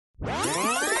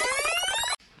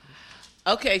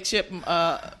Okay, Chip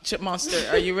Monster,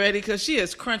 are you ready? Because she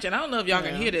is crunching. I don't know if y'all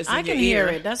can hear this. I can hear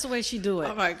it. That's the way she do it.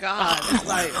 Oh my God! It's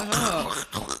like,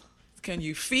 oh. Can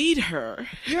you feed her?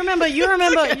 You remember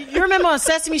on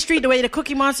Sesame Street the way the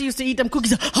Cookie Monster used to eat them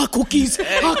cookies? Cookies.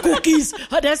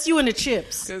 That's you and the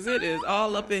chips. Because it is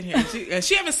all up in here.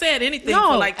 She haven't said anything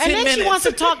for like 10 minutes. And then she wants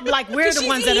to talk like we're the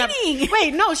ones that have.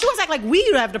 Wait, no, she wants to act like we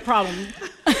have the problem.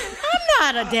 I'm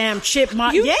not a damn chip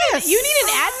monster. You need an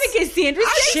advocate, Sandra.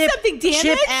 Say something, damn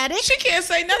chip it. addict. She can't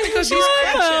say nothing because she's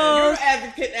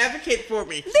crunching. You're advocate for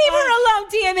me. Leave her alone,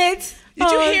 damn it. Did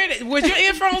you hear that? Was your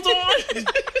earphones on?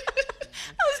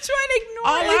 I was trying to ignore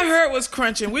All it. I heard was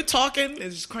crunching. We're talking.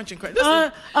 It's crunching.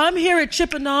 I'm here at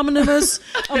Chip Anonymous.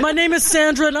 My name is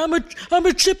Sandra, and I'm a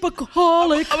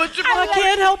chipaholic. I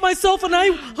can't help myself, and I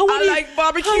like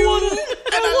barbecue.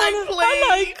 I like plain. I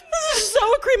like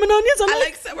sour cream and onions. I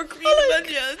like sour cream and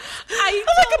onions. I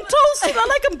like them toasted. I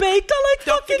like them baked. I like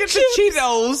Don't fucking forget chips. the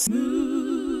Cheetos.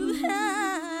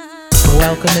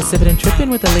 Welcome to Sippin' and Trippin'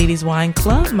 with the Ladies Wine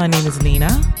Club. My name is Nina.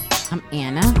 I'm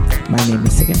Anna. My name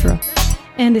is Sandra.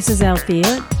 And this is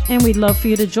Althea, and we'd love for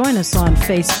you to join us on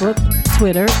Facebook,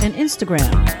 Twitter, and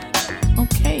Instagram.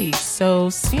 Okay, so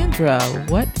Sandra,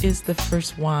 what is the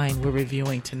first wine we're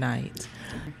reviewing tonight?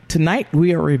 Tonight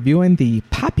we are reviewing the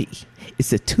Papi.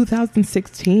 It's a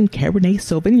 2016 Cabernet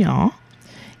Sauvignon.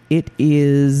 It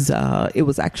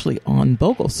was actually on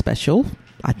BOGO special.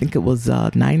 I think it was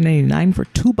 $9.99 for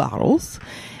 2 bottles.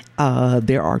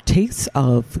 There are tastes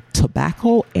of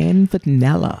tobacco and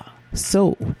vanilla.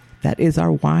 So that is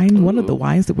our wine, one of the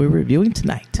wines that we're reviewing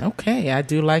tonight. Okay, I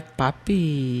do like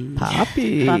Papi.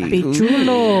 Papi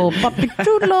chulo, Papi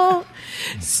chulo.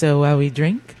 So while we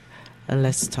drink,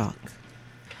 let's talk.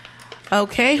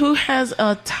 Okay, who has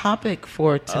a topic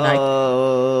for tonight?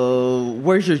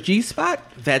 Where's your G-spot?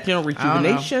 Vaginal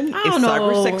rejuvenation? Is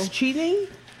cyber sex cheating?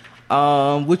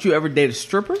 Would you ever date a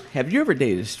stripper? Have you ever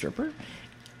dated a stripper?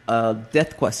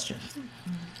 Death question.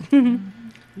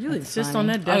 You insist on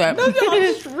that. No, I'm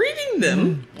just reading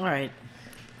them. All right.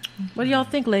 What do y'all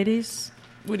think, ladies?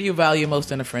 What do you value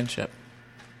most in a friendship?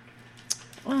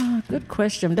 Good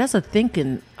question. That's a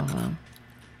thinking.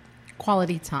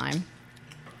 Quality time.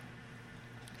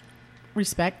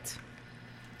 Respect.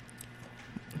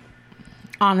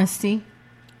 Honesty.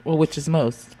 Well, which is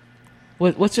most?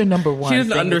 What's your number one? She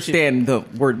doesn't understand the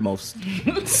word most.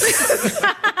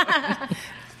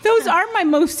 Those are my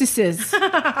mostesses. Because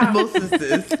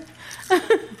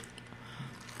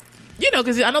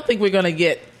I don't think we're going to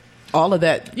get all of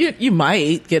that. You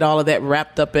might get all of that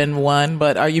wrapped up in one,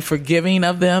 but are you forgiving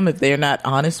of them if they're not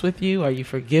honest with you? Are you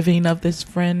forgiving of this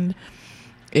friend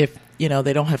if,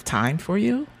 they don't have time for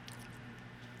you?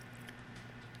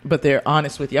 But they're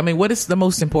honest with you. I mean, what is the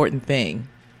most important thing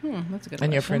that's a good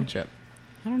in your question. friendship?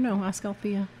 I don't know. Ask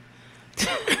Althea.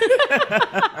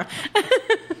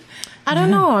 I don't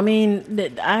know. I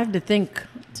mean, I have to think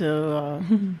to.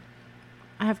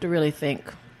 I have to really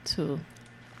think to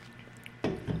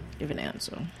give an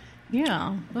answer.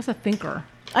 Yeah, that's a thinker.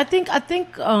 I think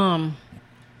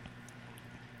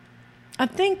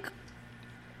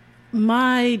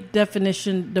my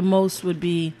definition the most would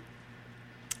be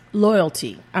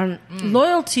loyalty.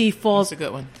 Loyalty falls. That's a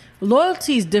good one.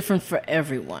 Loyalty is different for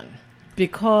everyone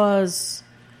because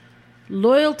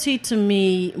loyalty to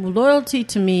me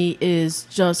is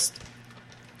just,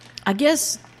 I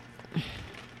guess,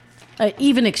 an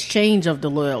even exchange of the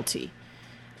loyalty.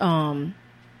 I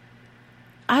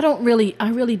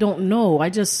really don't know. I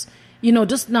just,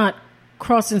 just not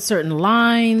crossing certain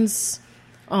lines.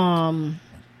 It's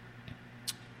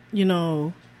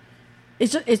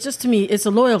just to me, it's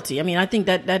a loyalty. I mean, I think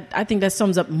that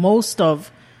sums up most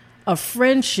of a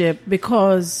friendship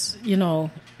because,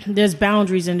 there's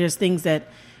boundaries and there's things that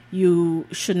you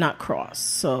should not cross.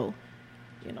 So,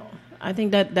 I think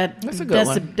that's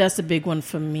the big one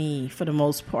for me for the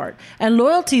most part. And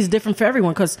loyalty is different for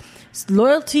everyone because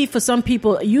loyalty for some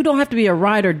people, you don't have to be a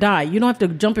ride or die. You don't have to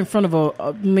jump in front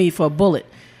of me for a bullet.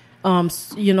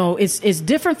 It's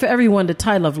different for everyone, the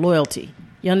title of loyalty.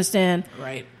 You understand?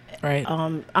 Right.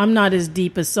 I'm not as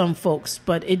deep as some folks,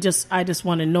 but I just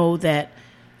want to know that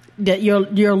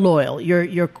you're loyal.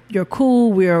 You're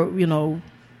cool. We're on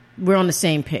the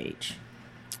same page.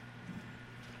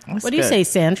 That's what do you say,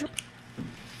 Sandra?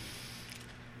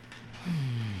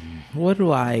 What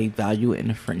do I value in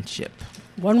a friendship?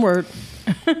 One word.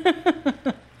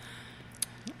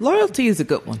 Loyalty is a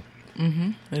good one.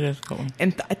 Mm-hmm. It is a good one.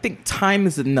 And I think time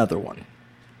is another one.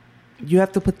 You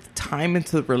have to put the time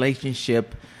into the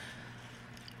relationship.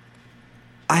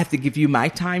 I have to give you my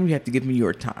time. You have to give me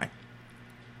your time.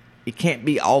 It can't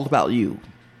be all about you.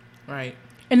 Right.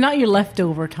 And not your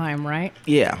leftover time, right?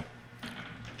 Yeah.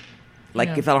 Like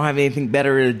Yeah. if I don't have anything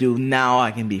better to do, now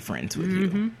I can be friends with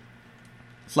you.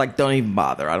 It's like, don't even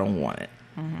bother. I don't want it.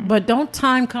 But don't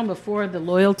time come before the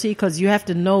loyalty? Because you have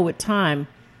to know with time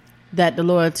that the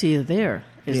loyalty is there.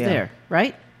 Yeah.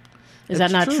 Right? Is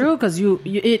That's that not true. true? Because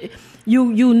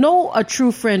you know a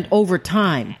true friend over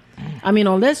time. I mean,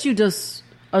 unless you just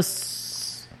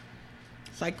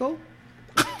Psycho?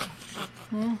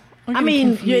 I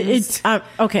mean, it's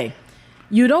okay.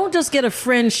 You don't just get a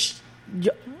friend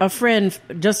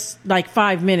just like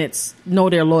 5 minutes know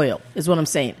they're loyal is what I'm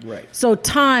saying. Right. So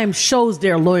time shows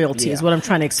their loyalty is Yeah. what I'm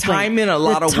trying to explain. Time in a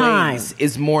lot The of time. ways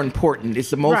is more important. It's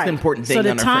the most Right. important thing So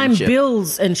the in a time friendship.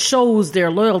 builds and shows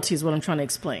their loyalty is what I'm trying to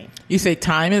explain. You say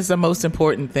time is the most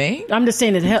important thing? I'm just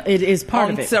saying it is part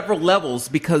on of it. several levels,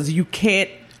 because you can't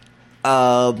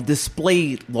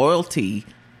display loyalty.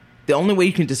 The only way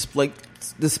you can display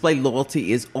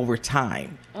loyalty is over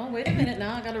time. Oh, wait a minute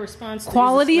now. I got a response.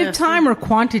 Quality of time or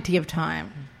quantity of time?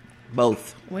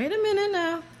 Both. Wait a minute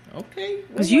now. Okay.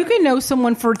 Because you can know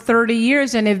someone for 30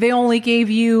 years, and if they only gave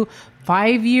you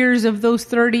 5 years of those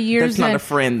 30 years, That's not then a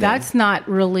friend, then. That's not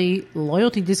really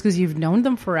loyalty just because you've known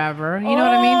them forever. You know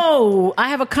what I mean? Oh, I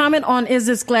have a comment on Is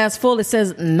This Glass Full? It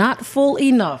says, not full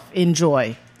enough.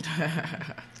 Enjoy.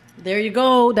 There you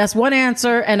go. That's one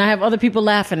answer, and I have other people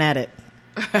laughing at it.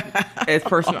 As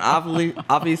person,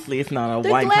 obviously, it's not a The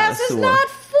wine glass is connoisseur. not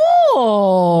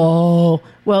full.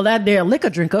 Well, that there liquor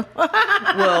drinker.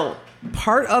 Well,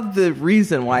 part of the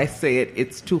reason why I say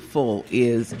it's too full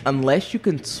is unless you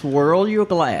can swirl your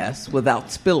glass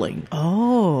without spilling,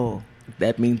 Oh.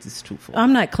 that means it's too full.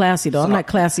 I'm not classy, though. I'm not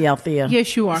classy out there.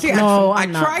 Yes, you are. See, No, I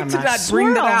I'm not. tried I'm to not. not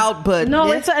bring that Swirl. out, but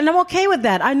No, and I'm okay with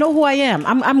that. I know who I am.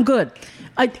 I'm good.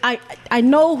 I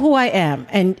know who I am,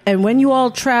 and when you all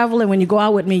travel and when you go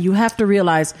out with me, you have to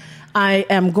realize I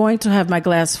am going to have my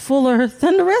glass fuller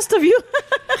than the rest of you.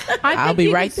 I'll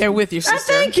be right there with you,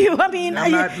 sister. Thank you. I mean,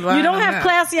 I'm not you lying don't on have that.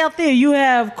 classy out there. You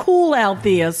have cool out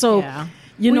there. So, Yeah.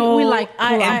 you know, We like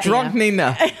cool and drunk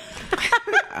Nina.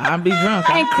 I'll be drunk.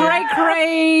 And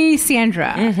cray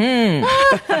Sandra.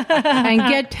 And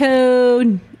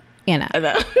ghetto Anna.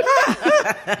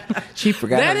 She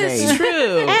forgot That her is name. true.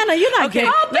 Anna, you're not Okay,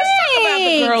 getting. let's talk about the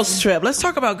thanks. girls' trip. Let's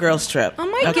talk about girls' trip. Oh,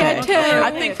 my ghetto.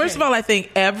 I think, first of all, I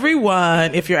think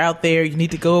everyone, if you're out there, you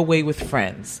need to go away with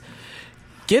friends.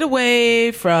 Get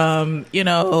away from,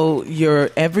 your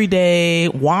everyday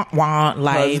want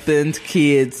life, Husband,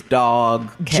 kids, dog,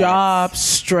 cats. job,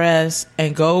 stress,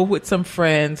 and go with some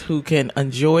friends who can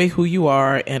enjoy who you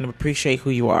are and appreciate who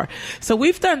you are. So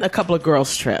we've done a couple of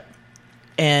girls' trip.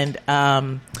 And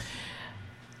on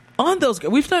those,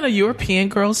 we've done a European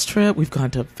girls trip. We've gone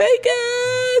to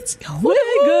Vegas.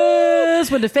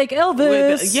 Vegas with the fake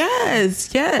Elvis.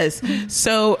 Yes.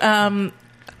 So,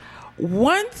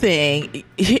 one thing,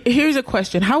 here's a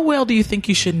question. How well do you think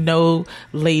you should know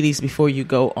ladies before you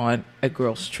go on a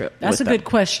girls trip? That's a with them? good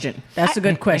question. That's a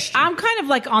good question. I'm kind of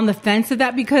like on the fence of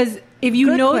that because if you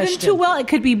Good know question. them too well, it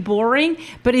could be boring.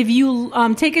 But if you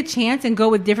take a chance and go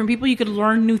with different people, you could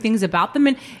learn new things about them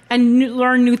and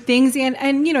learn new things and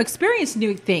experience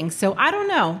new things. So I don't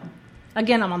know.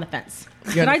 Again, I'm on the fence.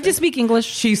 Did I just speak English?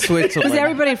 She's Switzerland. Because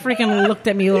everybody freaking looked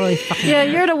at me really fucking. Yeah,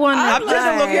 you're the one. I'm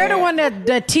just looking- You're the one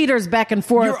that teeters back and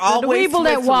forth. You're always the weeble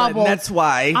that Switzerland. wobble. That's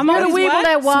why. I'm on the Always weeble what?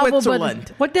 that wobble,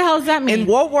 Switzerland. What the hell does that mean? In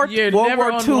World War You're World never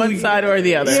War on II, one side or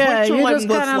the other. Yeah. you're Switzerland just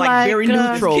was kinda like very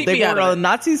like, neutral. keep They me out were of on it. the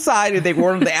Nazi side, or they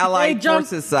were on the Allied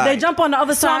forces side. They jump on the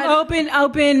other So side. I'm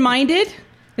open-minded?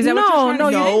 Is that what you're trying to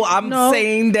say? No, I'm No.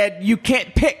 saying that you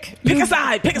can't pick. Pick a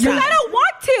side. Pick a side. I don't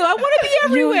want to. I want to be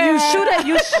everywhere.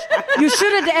 You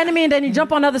shoot at the enemy and then you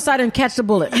jump on the other side and catch the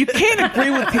bullet. You can't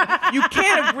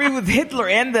agree with Hitler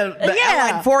and the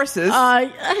Allied forces.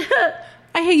 I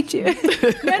hate you.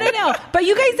 No. But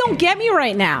you guys don't get me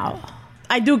right now.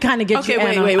 I do kind of get Okay, you,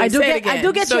 Anna. wait. I do say it get. again. I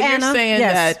do get so you, you're Anna. saying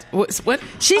Yes. that what?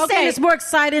 She's Okay. saying it's more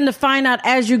exciting to find out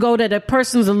as you go that a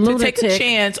person's a To lunatic take a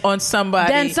chance on somebody.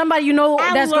 than somebody you know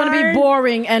I that's going to be learned-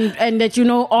 boring and that you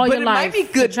know all but your it life. might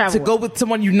be good travel to with. go with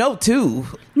someone you know too.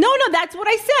 No, that's what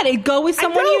I said. Go with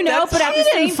someone know, you know, that's- but at She the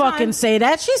didn't same fucking time. say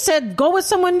that. She said go with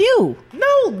someone new.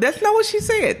 No, that's not what she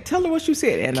said. Tell her what you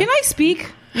said, Anna. Can I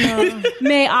speak?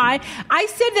 May I? I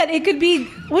said that it could be.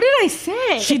 What did I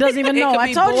say? She doesn't even it know. could I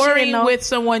be told you she boring didn't know. with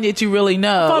someone that you really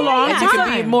know. For a long And you can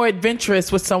be time. more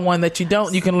adventurous with someone that you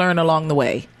don't. You can learn along the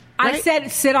way. I Right?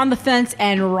 said sit on the fence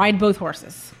and ride both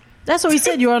horses. That's what we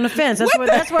said. You're on the fence. That's what.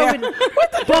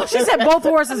 Well, she said both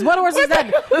horses. What horse is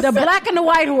that? The black and the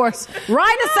white horse.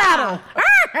 Ride the saddle.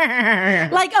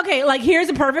 Like here's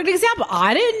a perfect example.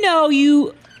 I didn't know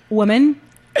you, woman,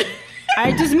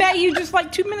 I just met you just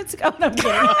like 2 minutes ago. No, I'm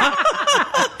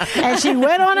kidding. And she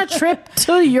went on a trip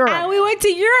to Europe. And we went to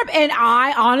Europe, and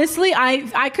I honestly,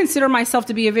 I consider myself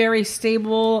to be a very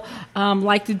stable,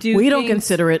 like to do. We don't things.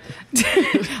 consider it.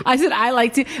 I said I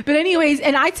like to, but anyways,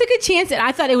 and I took a chance, and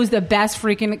I thought it was the best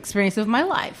freaking experience of my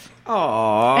life.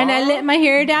 Aww. And I let my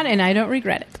hair down, and I don't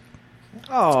regret it.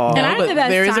 Aww. And I had the best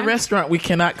there is a time. restaurant we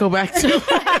cannot go back to.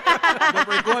 But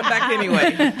we're going back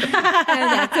anyway. And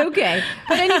that's okay.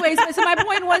 But anyways, so my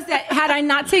point was that had I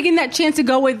not taken that chance to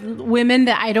go with women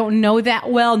that I don't know that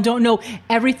well, don't know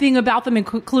everything about them,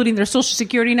 including their social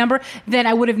security number, then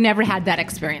I would have never had that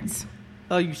experience.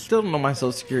 Oh, you still don't know my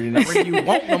social security number. You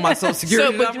won't know my social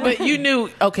security number. But you knew.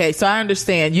 Okay, so I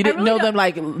understand. You didn't really know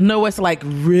them know us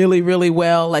really, really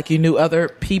well. Like you knew other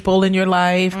people in your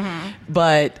life,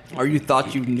 but Or you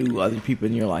thought you knew other people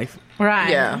in your life.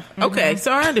 Right. yeah. Okay,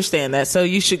 so I understand that. So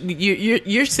you should.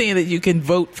 You're saying that you can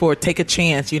vote for take a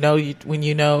chance. When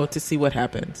you know to see what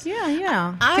happens.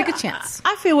 Yeah. Take a chance.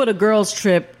 I feel with a girl's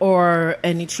trip or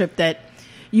any trip that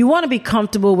you want to be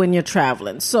comfortable when you're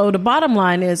traveling. So the bottom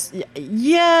line is,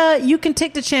 yeah, you can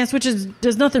take the chance,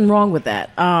 there's nothing wrong with that.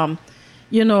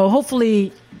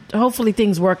 Hopefully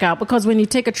things work out, because when you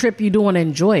take a trip, you do want to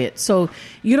enjoy it. So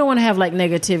you don't want to have like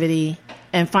negativity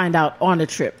and find out on the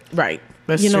trip. Right.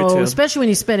 That's true too. Especially when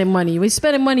you're spending money. When you're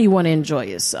spending money, you want to enjoy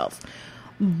yourself.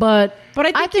 But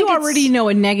I think you already know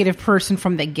a negative person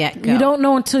from the get-go. You don't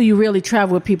know until you really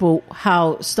travel with people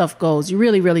how stuff goes. You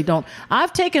really, really don't.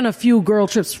 I've taken a few girl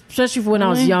trips, especially when I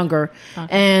was younger,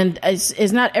 and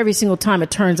it's not every single time it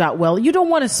turns out well. You don't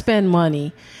want to spend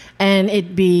money and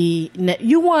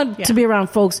you want to be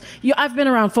around folks. I've been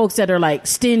around folks that are like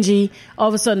stingy. All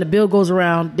of a sudden the bill goes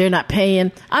around, they're not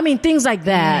paying. I mean, things like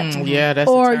that. Yeah, that's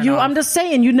or a turn off. I'm just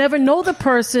saying, you never know the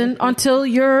person until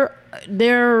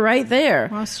they're right there.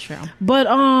 That's true. But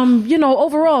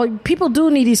overall, people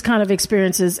do need these kind of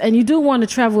experiences, and you do want to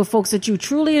travel with folks that you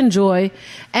truly enjoy.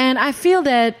 And I feel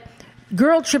that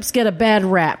girl trips get a bad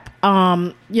rap.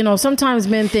 Sometimes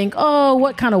men think, oh,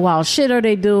 what kind of wild shit are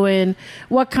they doing?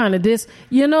 What kind of this?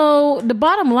 The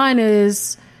bottom line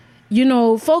is,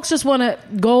 folks just want to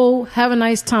go have a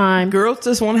nice time. Girls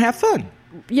just want to have fun.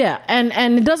 Yeah, and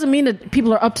it doesn't mean that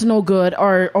people are up to no good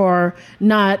or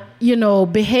not,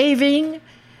 behaving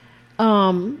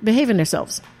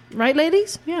themselves. Right,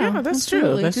 ladies? Yeah, that's true.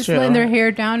 Absolutely. That's just true. letting their hair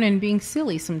down and being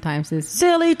silly sometimes is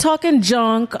Silly, talking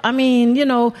junk. I mean,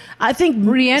 I think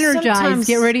re-energize. sometimes-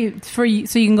 Get ready for you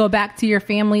so you can go back to your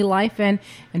family life and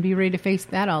be ready to face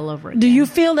that all over again. Do you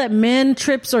feel that men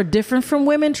trips are different from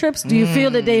women trips? Do you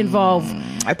feel that they involve?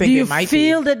 I think do you it might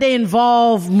feel be. that they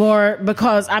involve more?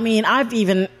 Because I mean, I've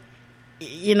even,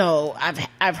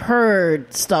 I've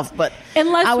heard stuff, but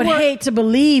Unless I would we're- hate to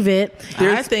believe it.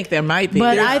 I think there might be.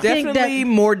 But There's I think definitely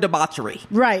more debauchery.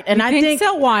 Right, and I think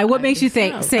so. Why? What makes you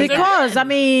think? so. Say that. because I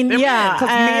mean, yeah, Because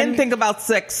and- men think about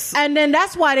sex. and then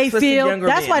that's why they Especially feel. younger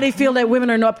That's men. why they feel that women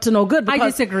are up to no good. I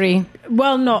Because, disagree.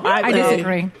 Well, no, I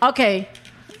disagree. Okay,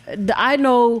 I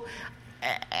know.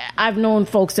 I've known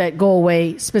folks that go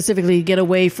away, specifically get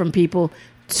away from people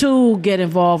to get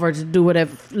involved or to do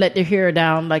whatever, let their hair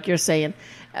down, like you're saying.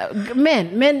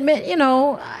 Men,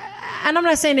 and I'm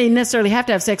not saying they necessarily have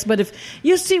to have sex, but if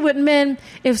you see with men,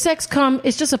 if sex come,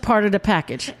 it's just a part of the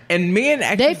package. And men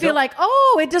actually They feel like,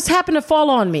 oh, it just happened to fall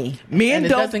on me. men And it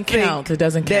don't doesn't think count. It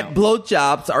doesn't that count.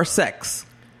 blowjobs are sex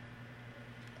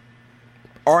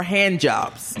or hand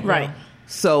jobs. Right.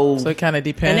 So So it kind of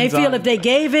And depends. they feel on if they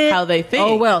gave it, how they think.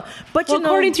 oh, well. But Well,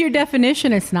 according to your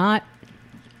definition, it's not.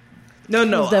 no,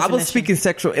 Whose I was definition? speaking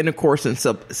sexual intercourse and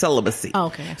celibacy. Oh,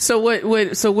 okay. So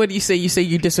what do you say? You say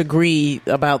you disagree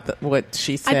about what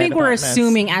she said. I think we're about men.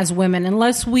 assuming as women,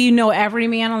 unless we know every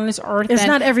man on this earth, It's then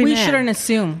not every we man. shouldn't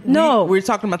assume. No. We're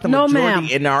talking about the No, majority ma'am.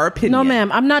 in our opinion. No,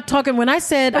 ma'am. I'm not talking. When I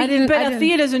said I didn't. But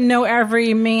Althea doesn't know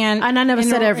every man. And I never in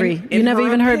said her- every. in- You in never her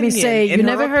even heard me opinion- say. in You her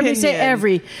never heard me say opinion,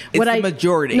 every. it's the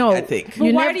majority, No, I think. But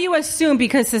you why never- do you assume?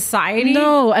 Because society.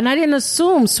 No, and I didn't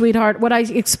assume, sweetheart. What I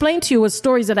explained to you was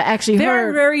stories that I actually There are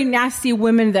heard. very nasty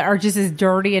women that are just as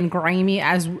dirty and grimy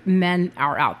as men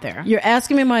are out there. You're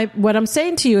asking me what I'm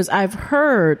saying to you is I've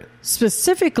heard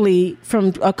specifically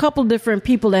from a couple different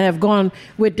people that have gone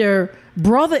with their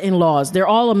brother-in-laws. They're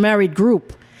all a married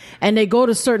group. And they go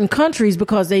to certain countries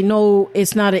because they know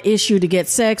it's not an issue to get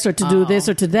sex or to do this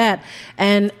or to that.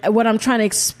 And what I'm trying to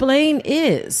explain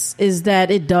is that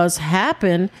it does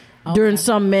happen during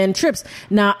some men trips.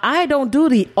 Now, I don't do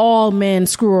the all men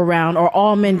screw around or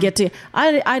all men get to.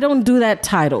 I don't do that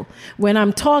title. When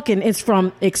I'm talking, it's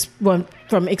from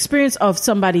experience of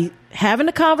somebody having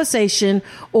a conversation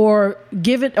or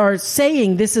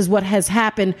saying this is what has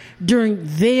happened during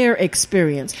their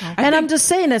experience. And I'm just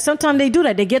saying that sometimes they do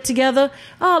that. They get together.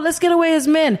 Oh, let's get away as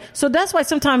men. So that's why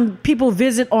sometimes people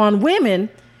visit on women.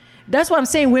 That's why I'm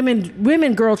saying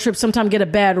women girl trips sometimes get a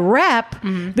bad rap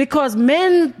because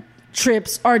men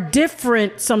trips are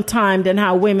different sometimes than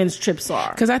how women's trips are.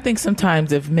 Because I think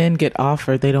sometimes if men get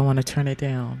offered, they don't want to turn it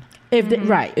down.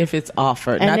 If it's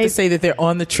offered. And not to say that they're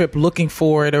on the trip looking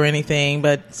for it or anything,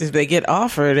 but if they get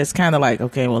offered, it's kind of like,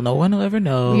 okay, well, no one will ever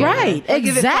know. Right.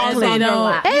 Exactly.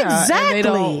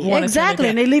 Exactly.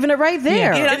 And they're leaving it right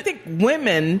there. Yeah, I think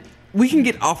women, we can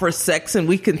get offered sex and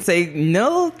we can say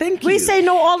no, thank you. We say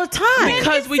no all the time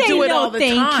because we do it all the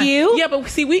time. Thank you. Yeah, but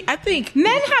see, I think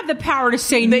men have the power to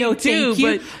say no, thank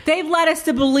you. But they've led us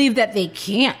to believe that they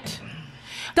can't.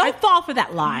 Don't fall for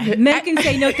that lie. Men can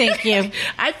say no, thank you.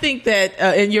 I think that,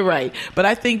 and you're right, but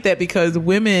I think that because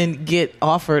women get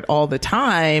offered all the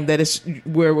time, that it's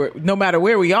no matter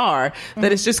where we are,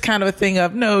 that it's just kind of a thing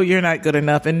of no, you're not good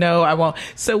enough, and no, I won't.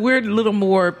 So we're a little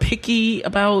more picky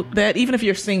about that, even if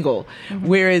you're single.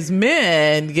 Whereas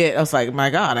men get, I was like,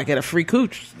 my God, I get a free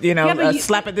cooch,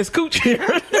 slap at this cooch here.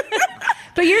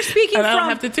 But you're speaking and I don't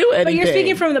have to do anything. But you're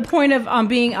speaking from the point of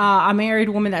being a married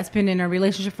woman that's been in a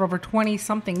relationship for over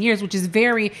 20-something years, which is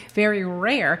very, very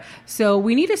rare. So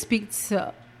we need to speak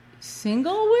to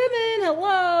single women.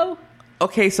 Hello.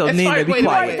 Okay, so Nina, be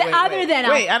quiet. Other than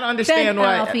I don't understand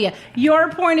why. Althea, your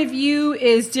point of view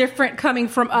is different coming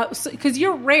from because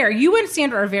you're rare. You and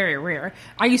Sandra are very rare.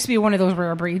 I used to be one of those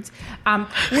rare breeds.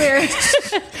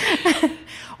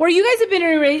 Where you guys have been in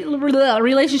a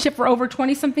relationship for over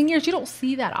 20-something years, you don't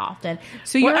see that often.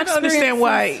 So I don't understand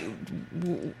why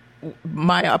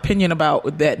my opinion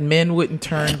about that men wouldn't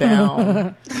turn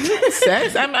down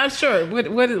sex. I'm not sure.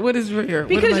 What is rare?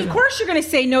 Because of course you're going to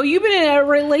say no. You've been in a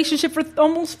relationship for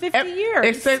almost 50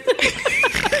 years. What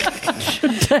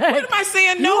am I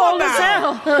saying no old about? As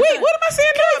hell. Wait, what am I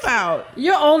saying no about?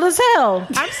 You're old as hell.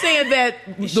 I'm saying that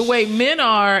the way men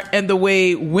are and the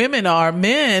way women are,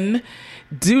 men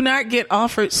do not get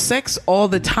offered sex all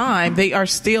the time. They are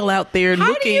still out there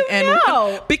looking. Do you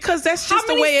know? Because that's just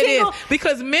the way it is.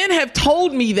 Because men have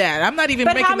told me that. I'm not even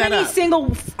making that up. But how many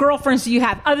single girlfriends do you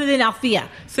have other than Althea?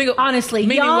 Single, honestly,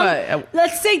 meaning young, what?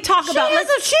 Let's say she has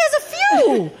a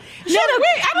few.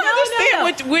 I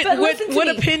don't understand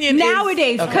what opinion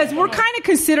nowadays, because we're kind of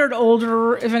considered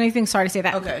older, if anything. Sorry to say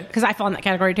that, because I fall in that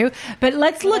category too. But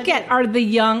let's look at the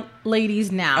young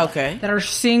ladies now that are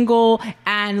single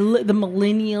and the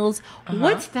millennials.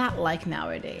 What's that like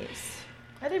nowadays?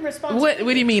 I didn't respond. What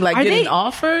do you mean? Like getting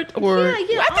offered? Or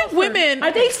yeah, I think women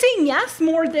are they saying yes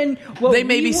more than what they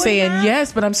may be saying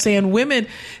yes, but I'm saying women.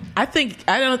 I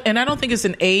don't think it's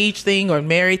an age thing or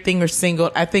married thing or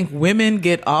single. I think women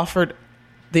get offered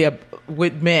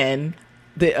with men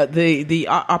the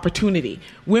opportunity.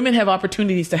 Women have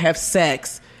opportunities to have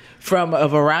sex from a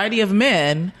variety of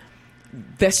men.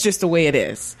 That's just the way it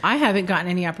is. I haven't gotten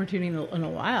any opportunity in a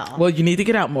while. Well, you need to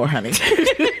get out more, honey.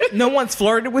 No one's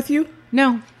flirted with you?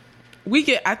 No. We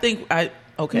get. Okay.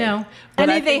 No. But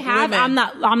and if they have, women,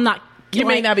 I'm not. You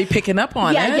may not be picking up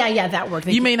on it. Yeah, that word.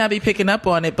 You may not be picking up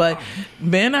on it, but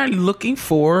men are looking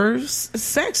for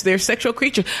sex. They're sexual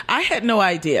creatures. I had no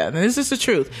idea, and this is the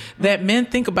truth, that men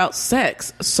think about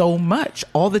sex so much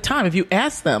all the time. If you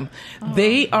ask them,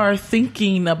 they are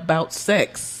thinking about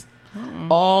sex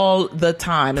all the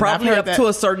time. Probably up to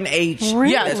a certain age.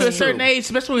 Really? Yeah, to a certain age,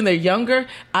 especially when they're younger.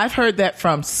 I've heard that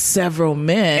from several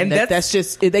men. And that's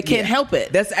just, they can't help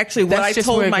it. That's actually what I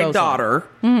told my daughter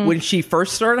when she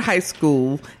first started high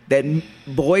school, that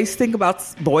boys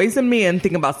and men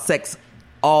think about sex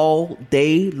all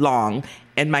day long.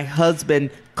 And my husband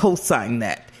co-signed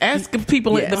that. Ask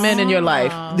people, the men in your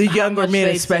life, the younger men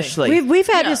especially. We've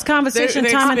had this conversation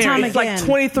time and time again. It's like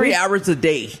 23 hours a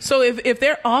day. So if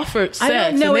they're offered sex,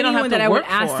 I don't know and they anyone don't have to that I would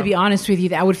work ask, to be honest with you,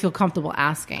 that I would feel comfortable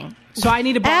asking. So I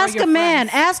need to borrow ask a man.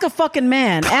 Friends. Ask a fucking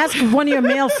man. Ask one of your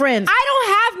male friends. I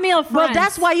don't have male friends. Well,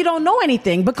 that's why you don't know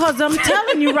anything, because I'm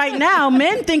telling you right now,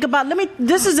 men think about.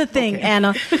 This is the thing,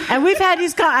 Anna, and we've had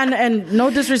these and no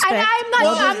disrespect. And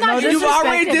I'm not. You've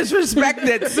already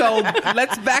disrespected, so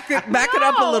let's back it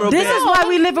up a little bit. This is why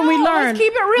we live and we learn. Let's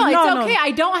keep it real. It's okay.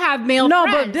 I don't have male friends.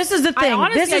 No, but this is the thing.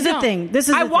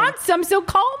 I want some, so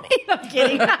call me. I'm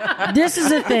kidding. This is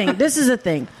the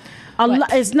thing.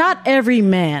 It's not every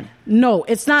man. No,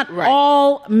 it's not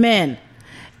all men.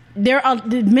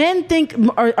 men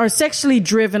are sexually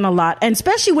driven a lot, and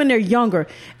especially when they're younger.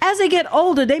 As they get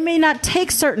older, they may not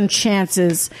take certain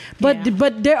chances, but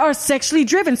they are sexually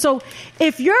driven. So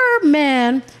if your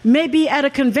man may be at a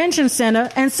convention center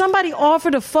and somebody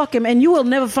offered to fuck him, and you will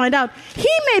never find out, he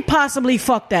may possibly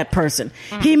fuck that person.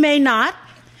 He may not.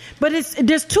 But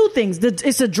there's two things.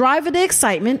 It's the drive of the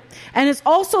excitement, and it's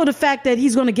also the fact that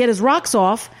he's going to get his rocks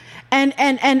off.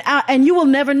 And you will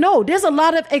never know. There's a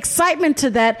lot of excitement to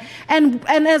that. And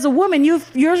as a woman,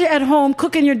 you're at home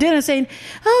cooking your dinner saying,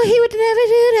 oh, he would never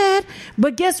do that.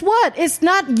 But guess what? It's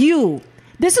not you.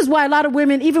 This is why a lot of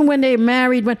women, even when they're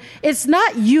married, it's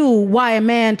not you why a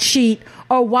man cheat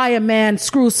or why a man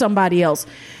screws somebody else.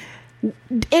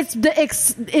 It's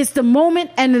the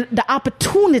moment and the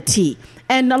opportunity.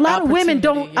 And a lot of women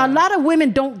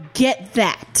don't get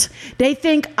that. They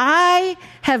think, I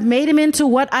have made him into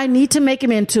what I need to make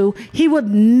him into. He would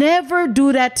never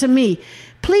do that to me.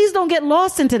 Please don't get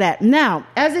lost into that. Now,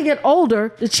 as they get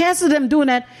older, the chances of them doing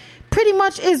that pretty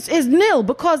much is nil,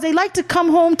 because they like to come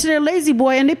home to their lazy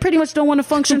boy and they pretty much don't want to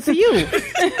function for you.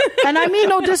 And I mean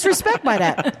no disrespect by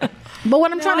that. But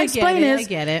what I'm trying to explain is,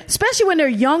 especially when they're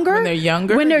younger,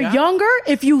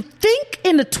 if you think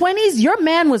in the 20s, your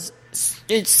man was,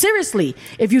 seriously,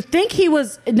 if you think he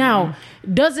was, now,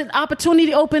 does an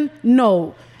opportunity open?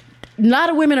 No. A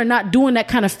lot of women are not doing that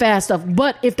kind of fast stuff.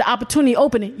 But if the opportunity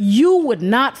opened, you would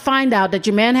not find out that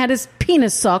your man had his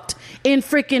penis sucked in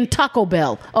freaking Taco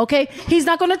Bell. Okay? He's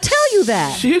not going to tell you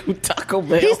that. Shoot, Taco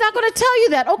Bell. He's not going to tell you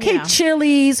that. Okay,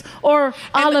 Chili's or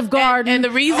Olive Garden. And the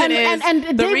reason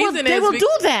they will do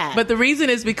that. But the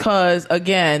reason is because,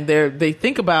 again, they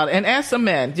think about it. And ask some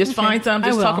men. Just find some.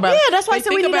 Just talk about it. Yeah, that's why I said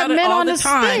we need to have men on this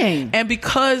thing. And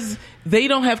because they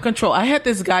don't have control. I had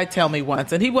this guy tell me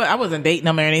once, and I wasn't dating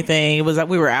him or anything. It was like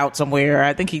we were out somewhere.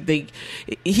 I think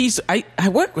I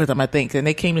worked with him, I think, and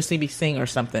they came to see me sing or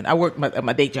something. I worked at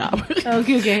my day job.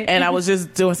 Okay. And I was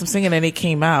just doing some singing, and they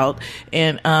came out,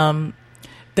 and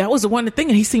that was the one thing,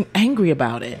 and he seemed angry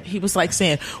about it. He was like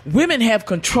saying, women have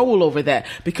control over that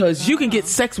because you can get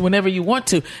sex whenever you want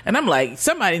to. And I'm like,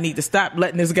 somebody need to stop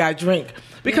letting this guy drink,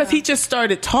 because he just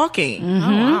started talking. Oh,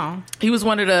 wow. He was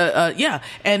one of the,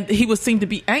 and he seemed to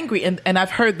be angry. And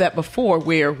I've heard that before,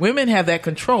 where women have that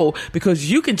control because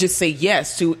you can just say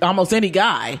yes to almost any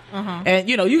guy. And,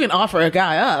 you can offer a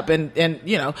guy up and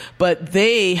but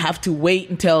they have to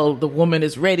wait until the woman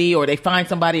is ready, or they find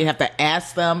somebody and have to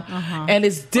ask them. And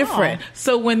it's different.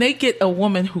 So when they get a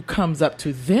woman who comes up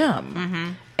to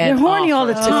them, they're horny all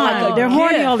the time. They're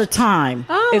horny all the time.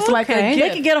 Oh, it's like a gift. They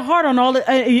can get a hard on all the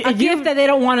a gift that they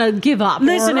don't want to give up.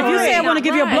 Listen, if you say I want to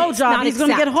give you a blowjob, he's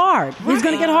going to get hard. He's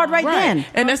going to get hard right then.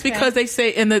 And that's because they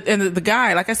say, and the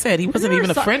guy, like I said, he wasn't even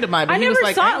a friend of mine. But I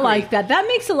never saw it like that. That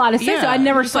makes a lot of sense. I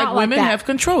never saw it like that. Women have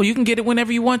control. You can get it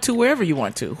whenever you want to, wherever you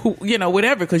want to,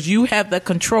 whatever, because you have the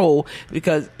control.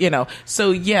 Because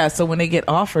so when they get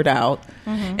offered out,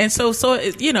 and so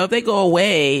if they go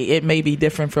away, it may be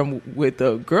different from with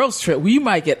the girls trip. You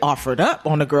might get offered up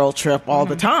on a girl trip all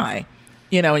the time,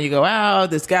 and you go, oh,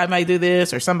 this guy might do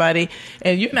this or somebody,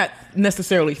 and you're not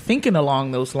necessarily thinking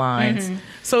along those lines.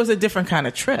 So it's a different kind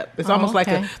of trip. It's almost like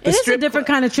it is a different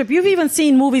kind of trip. You've even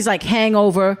seen movies like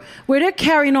Hangover, where they're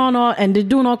carrying on and they're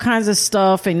doing all kinds of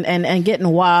stuff and getting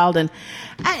wild. And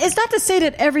it's not to say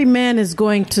that every man is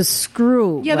going to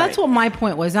screw. Yeah, that's what my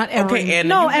point was. Not every. Okay,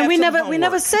 and we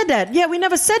never said that. Yeah, we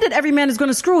never said that every man is going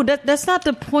to screw. That's not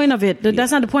the point of it.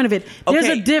 That's not the point of it. There's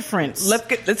a difference.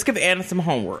 Let's give Anna some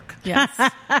homework. Yes.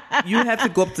 You have to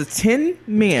go up to 10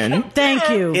 men. Thank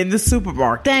you. In the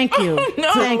supermarket. Thank you.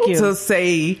 Thank you. To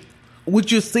say,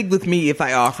 would you sleep with me if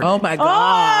I offered? Oh my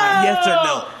God! Yes or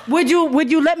no?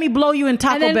 Would you let me blow you in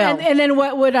Taco Bell? And then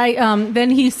what would I? Then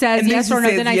he says yes or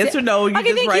no. Then I yes say, or no. You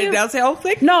okay, just write it down. Say, oh,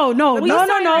 thank you. No. Add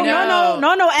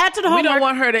to the homework. We don't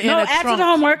want her to add to the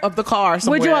homework of the car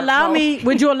somewhere. Would you allow me?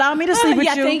 Would you allow me to sleep with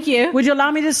you? Yeah, thank you. Would you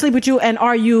allow me to sleep with you? And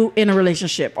are you in a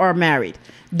relationship or married?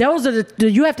 Those are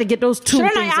you have to get those two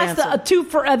things answered. Shouldn't I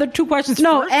ask the two questions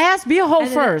No, first? ask, be a hoe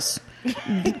first.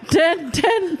 Then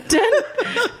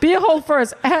be a hoe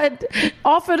first.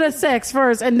 Offer the sex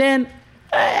first, and then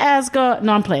ask. No,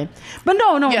 I'm playing. But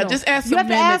no. Yeah, just ask. You have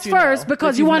to ask first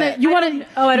because you want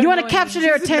to capture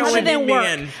their attention. Then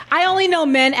work. I only know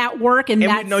men at work, and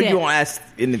that's it. You won't ask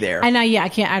in there. I know. Yeah, I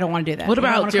can't. I don't want to do that. What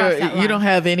about you don't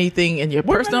have anything in your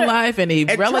personal life? Any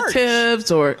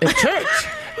relatives or at church?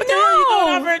 What the hell are you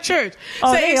doing over at church?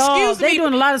 They're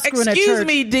doing a lot of screwing at church. Excuse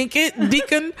me,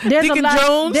 Deacon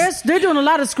Jones. They're doing a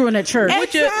lot of screwing at church.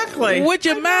 Would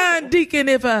you mind, Deacon,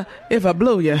 if I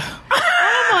blow you?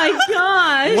 Oh my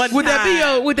God! Would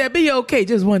that be okay?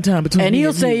 Just one time between And me he'll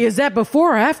and say, you? "Is that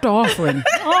before or after offering?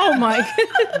 Oh my.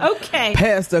 Okay.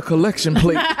 Pass the collection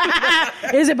plate.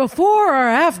 Is it before or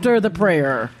after the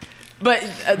prayer?" But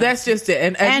that's just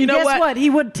it. And you know guess what? He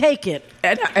would take it.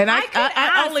 And I could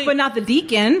ask, but not the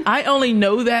deacon. I only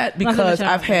know that because the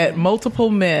I've had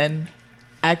multiple men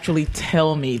actually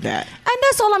tell me that. And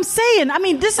that's all I'm saying. I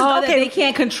mean, this is that okay. they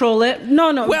can't control it.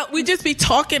 No. Well, we just be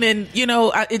talking, and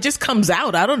it just comes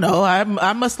out. I don't know.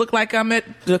 I must look like I'm at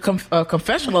the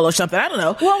confessional or something. I don't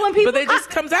know. Well, when people, but it just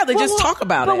comes out. They just talk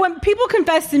about it. But when people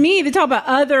confess to me, they talk about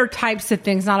other types of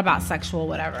things, not about sexual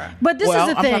whatever. But this is the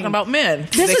I'm thing. talking about men.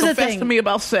 This they is the confess thing. to me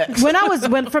about sex.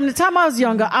 When from the time I was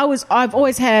younger, I've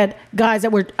always had guys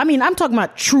that were. I mean, I'm talking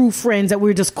about true friends that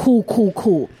were just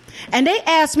cool. And they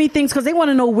ask me things because they want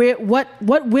to know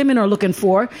what women are looking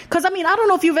for. Because, I mean, I don't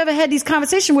know if you've ever had these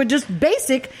conversations where just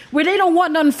basic, where they don't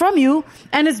want nothing from you.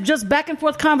 And it's just back and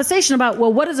forth conversation about,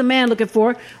 well, what is a man looking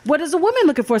for? What is a woman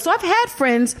looking for? So I've had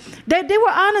friends that they were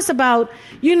honest about,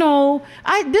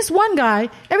 this one guy,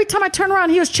 every time I turn around,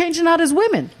 he was changing out his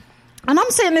women. And I'm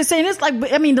saying it's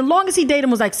like, I mean, the longest he dated him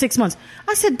was like 6 months.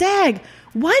 I said, Dag,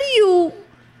 why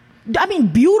do you,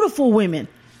 beautiful women.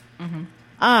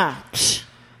 Mm-hmm.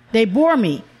 They bore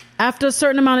me. After a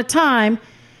certain amount of time,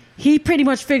 he pretty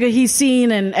much figured he's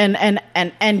seen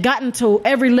and gotten to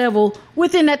every level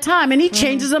within that time, and he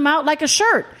changes them out like a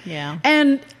shirt. Yeah.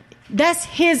 And that's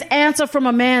his answer from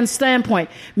a man's standpoint.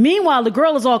 Meanwhile, the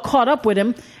girl is all caught up with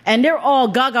him, and they're all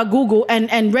gaga google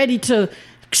and ready to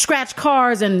scratch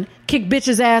cars and kick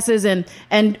bitches' asses, and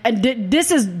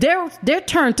this is they're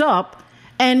turned up,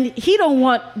 and he don't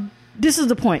want. This is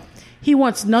the point. He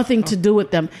wants nothing to do with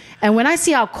them. And when I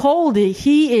see how cold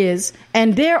he is,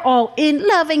 and they're all in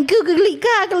love and googly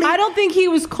goggly. I don't think he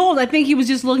was cold. I think he was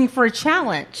just looking for a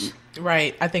challenge.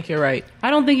 Right. I think you're right. I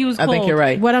don't think he was cold. I think you're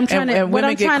right. What I'm trying to, and what women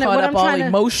I'm get trying to, caught what up I'm all trying to,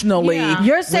 emotionally. Yeah.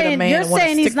 You're with a saying man you're and wanna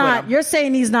saying he's stick with not. him. You're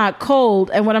saying he's not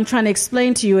cold. And what I'm trying to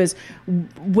explain to you is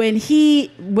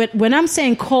when I'm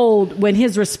saying cold, when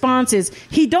his response is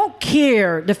he don't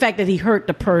care the fact that he hurt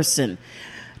the person.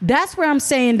 That's where I'm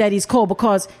saying that he's cold,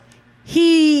 because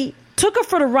he took her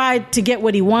for the ride to get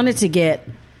what he wanted to get.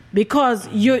 Because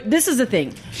this is the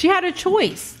thing. She had a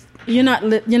choice. You're not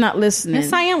listening.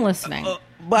 Yes, I am listening.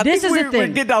 But This is the we're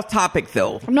thing. getting off topic,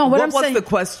 though. No, what I'm was saying- the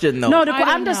question, though? No, I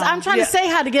don't know. I'm trying to say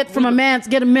how to get from a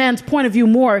man's point of view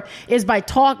more is by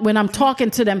when I'm talking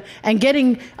to them and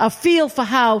getting a feel for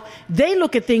how they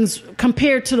look at things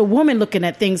compared to the woman looking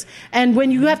at things. And when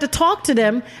you have to talk to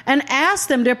them and ask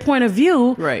them their point of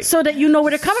view, Right. so that you know where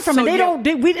they're coming from, So, and they yeah. don't.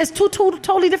 It's two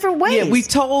totally different ways. Yeah, we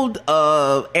told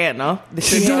Anna that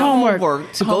she Do did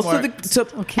homework. to go Homework. to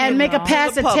the and make a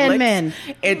pass the at 10 Publix men.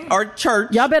 at our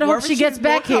church. Y'all better hope wherever she gets she's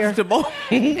more back here. comfortable.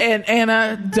 And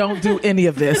Anna, don't do any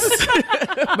of this.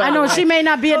 I know she may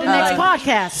not be at the next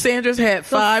podcast. Sandra's had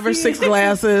 5 or 6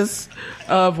 glasses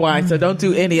of wine, so don't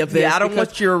do any of this. Yeah, I don't because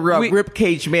want your rib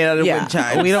cage man out of the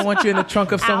wind we don't want you in the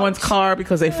trunk of someone's car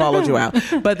because they followed you out.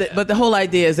 But the whole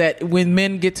idea is that when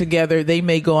men get together, they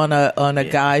may go on a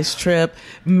guy's trip,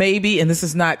 maybe. And this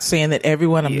is not saying that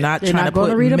everyone. I'm not They're trying not to put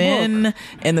gonna read a men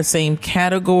in the same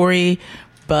category,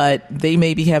 but they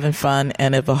may be having fun.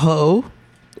 And if a hoe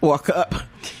walk up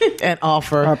and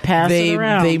offer, Or pass it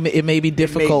around. it may be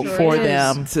difficult for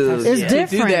them to It's to different.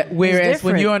 do that. Whereas It's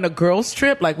when different. you're on a girls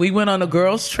trip, like we went on a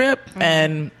girls trip,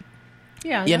 and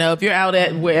Yeah, if you're out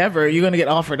at wherever, you're going to get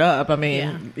offered up. I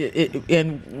mean,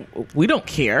 and we don't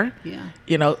care.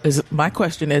 Yeah. My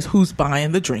question is, who's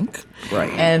buying the drink?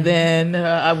 Right. And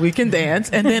then we can dance,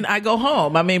 and then I go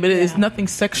home. I mean, but it's nothing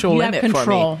sexual You in have it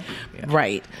control. for me.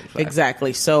 Right.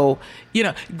 Exactly. So,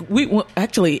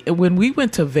 actually, when we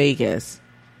went to Vegas,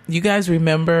 you guys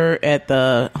remember at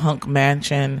the Hunk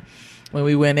Mansion when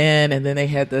we went in, and then they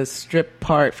had the strip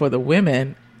part for the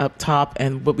women up top,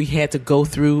 but we had to go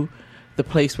through the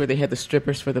place where they had the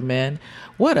strippers for the men.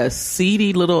 What a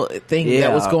seedy little thing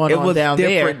that was going on down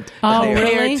different there. Oh, Compared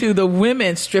really? to the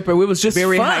women's stripper, it was just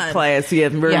very fun. high class. Yeah,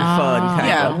 very fun. Kind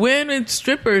Yeah, of. women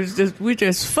strippers we're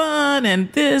just fun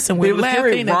and this, and But we're it was laughing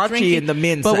very and raunchy drinking. in the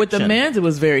men's but with the section. men's, it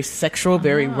was very sexual,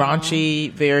 very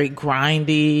raunchy, very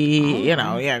grindy.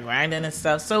 Grinding and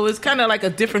stuff. So it's kind of like a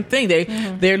different thing.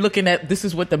 They're looking at this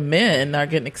is what the men are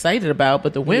getting excited about,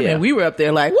 but the women, we were up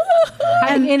there like, woo!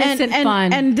 Having innocent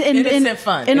fun. Innocent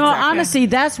fun. In all Exactly. honesty,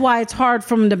 that's why it's hard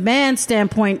from the man's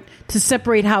standpoint to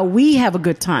separate how we have a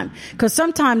good time. Because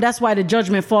sometimes that's why the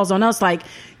judgment falls on us. Like,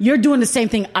 you're doing the same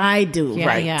thing I do. Yeah,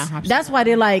 Right. yeah, absolutely. That's why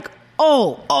they're like,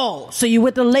 Oh, so you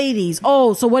with the ladies.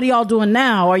 Oh, so what are y'all doing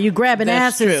now? Are you grabbing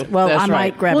That's asses? true. Well, That's I right.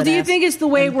 might grab Well, an do you ass. think it's the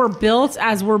way we're built,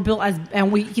 and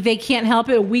they can't help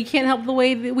it? We can't help the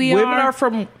way that we Women are. are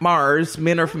from Mars,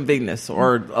 men are from Venus,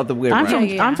 or other way I'm around.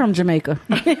 from, I'm from Jamaica.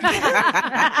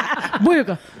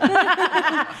 Booyaka.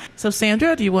 So,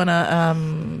 Sandra, do you want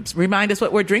to remind us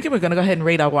what we're drinking? We're going to go ahead and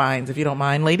rate our wines, if you don't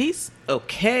mind, ladies.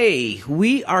 Okay,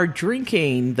 we are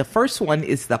drinking. The first one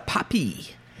is the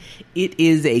Papi. It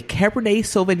is a Cabernet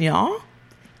Sauvignon.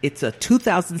 It's a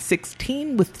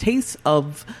 2016 with taste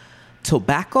of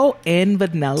tobacco and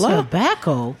vanilla.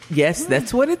 Tobacco. Yes,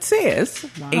 that's what it says.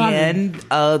 And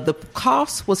the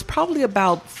cost was probably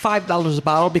about $5 a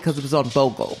bottle because it was on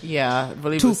BOGO. Yeah, I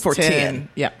believe 2 it was for 10. 10.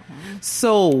 Yeah.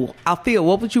 So, Althea,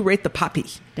 what would you rate the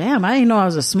Papi? Damn, I didn't know I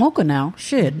was a smoker now.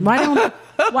 Shit.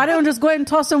 Why don't just go ahead and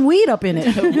toss some weed up in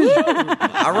it?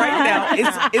 All right, now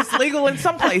it's legal in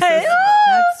some places.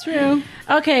 That's true.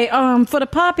 Okay, for the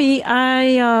Papi,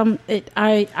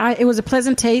 it was a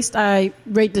pleasant taste. I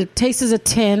rate the taste as a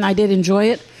 10. I did enjoy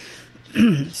it.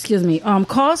 Excuse me.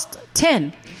 Cost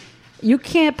 10. You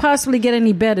can't possibly get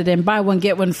any better than buy one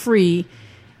get one free,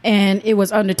 and it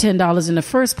was under $10 in the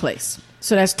first place.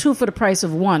 So that's 2 for the price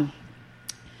of 1.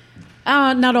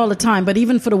 Not all the time, but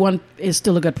even for the 1 is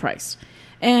still a good price.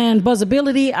 And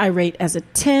buzzability, I rate as a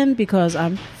 10 because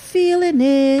I'm feeling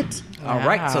it. All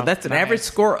right, so that's an Nice. average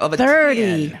score of a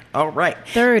 30. 10. All right.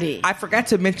 30. I forgot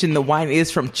to mention the wine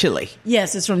is from Chile.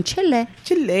 Yes, it's from Chile.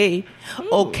 Chile.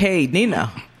 Okay,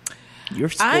 Nina. Your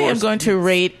score. I am going to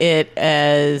rate it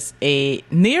as a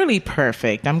nearly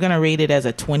perfect. I'm going to rate it as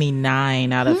a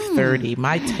 29 out of 30.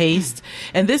 My taste,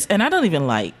 and I don't even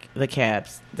like the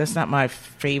Cabs. That's not my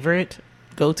favorite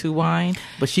go-to wine.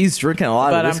 But she's drinking a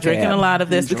lot of But this. I'm drinking Cab. a lot of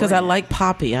this Enjoying because I it. like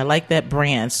Papi. I like that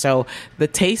brand. So the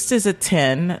taste is a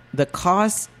 10. The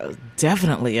cost,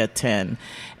 definitely a 10.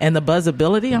 And the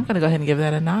buzzability, I'm going to go ahead and give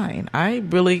that a 9. I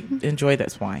really enjoy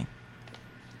this wine.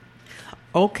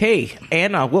 Okay,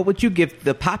 Anna, what would you give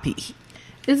the Papi?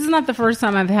 This is not the first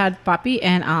time I've had Papi,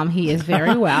 and he is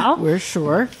very well. We're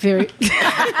sure. Very. We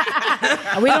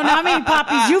don't know how many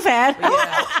poppies you've had. Well,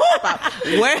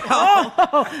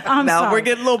 I'm now sorry. we're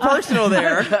getting a little personal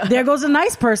there. There goes a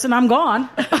nice person. I'm gone.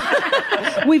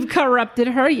 We've corrupted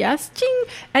her. Yes. Ching.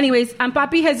 Anyways,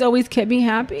 Papi has always kept me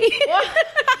happy.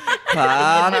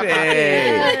 Papi.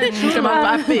 Come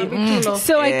on, Papi.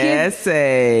 So I give.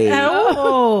 Essay.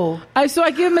 Oh. So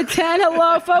I give him a 10.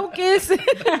 Hello, focus.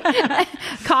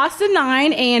 Cost a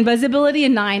 9 and buzzability a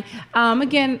 9.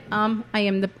 Again, I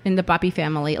am in the Papi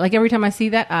family. Like every time I see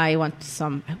that, I want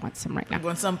some right now.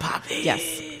 Want some Papi? Yes.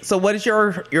 So what is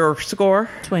your score?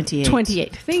 28.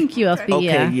 28. Thank you, Althea.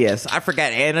 Okay, yes. I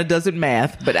forgot Anna doesn't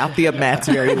math, but Althea maths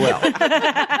very well. Wait,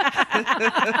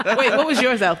 what was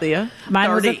yours, Althea?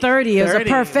 Mine was a 30. 30. It was a 30.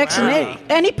 perfection. Wow.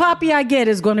 Any poppy I get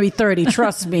is going to be 30.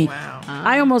 Trust me. Wow.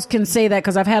 I almost can say that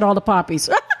because I've had all the poppies.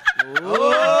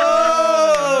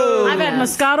 Oh! I've had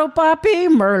Moscato Papi,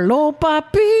 Merlot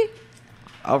Papi.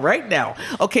 All right now.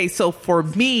 Okay, so for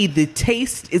me, the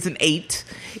taste is an 8.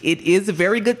 It is a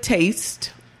very good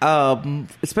taste,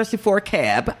 especially for a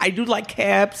cab. I do like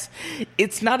cabs.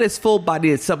 It's not as full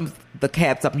bodied as some of the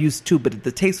cabs I'm used to, but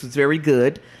the taste was very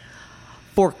good.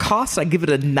 For cost, I give it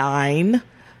a 9.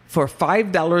 For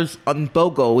 $5 on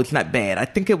BOGO, it's not bad. I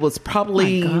think it was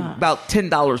probably about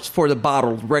 $10 for the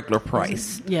bottle regular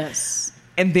price. Yes.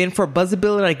 And then for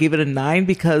buzzability, I give it a 9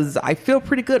 because I feel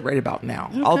pretty good right about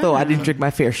now. Although I didn't drink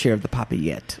my fair share of the Papi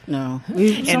yet. No.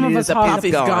 And Some of it us is a hard.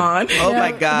 Papi's gone. Oh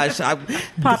my gosh. I guess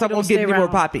I don't won't stay get any more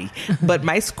around. Papi. But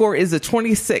my score is a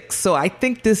 26. So I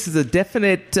think this is a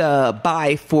definite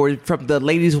buy from the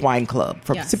Ladies Wine Club.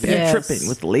 From Yes. Sipping Yes. and Tripping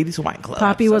with the Ladies Wine Club.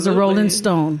 Poppy was a Absolutely. Rolling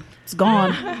Stone. It's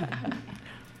gone.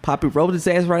 Papi rolled his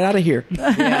ass right out of here.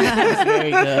 That's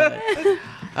very good.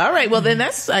 All right, well then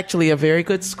that's actually a very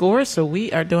good score. So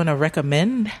we are doing a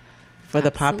recommend for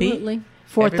the Papi. Absolutely.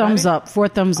 4 Everybody? thumbs up. 4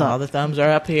 thumbs All up. the thumbs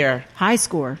are up here. High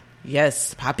score.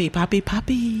 Yes, Papi, Papi,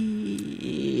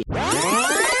 Papi.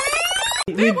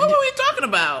 Hey, what were we talking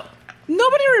about?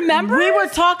 Nobody remembers? We were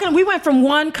talking. We went from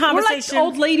one We're like conversation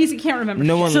old ladies who can't remember.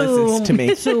 No one listens to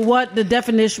me. to what the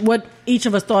definition, what each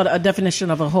of us thought a definition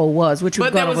of a hoe was. Which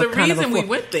But we there was a kind of reason we full-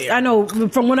 went there. I know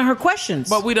from one of her questions.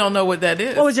 But we don't know what that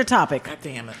is. What was your topic? God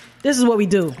damn it. This is what we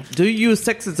do. Do you use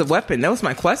sex as a weapon? That was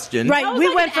my question. Right. That was we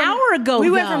like went an hour ago,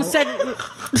 We went though.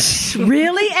 from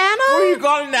really, Anna? Were you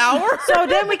gone an hour? So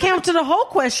then we came to the whole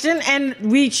question, and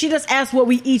she just asked what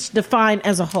we each define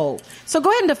as a hoe. So go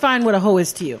ahead and define what a hoe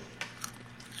is to you.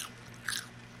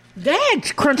 Dang,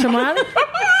 crunch them out.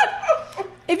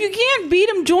 If you can't beat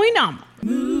them, join them.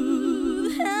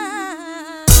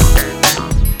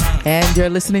 And you're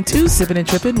listening to Sippin' and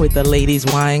Trippin' with the Ladies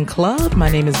Wine Club. My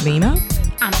name is Nina.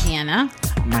 I'm Hannah.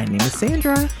 My name is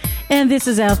Sandra. And this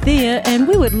is Althea, and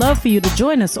we would love for you to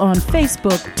join us on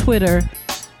Facebook, Twitter,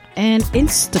 and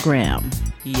Instagram.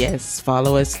 Yes,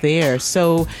 follow us there.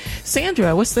 So,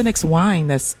 Sandra, what's the next wine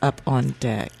that's up on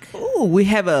deck? Oh, we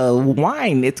have a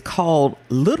wine. It's called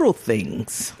Little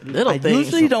Things. Little I Things.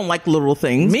 usually don't like little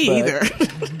things. Me but either.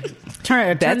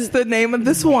 That's the name of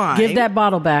this wine. Give that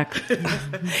bottle back.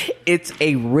 It's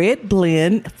a red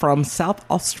blend from South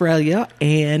Australia,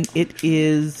 and it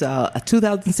is a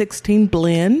 2016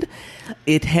 blend.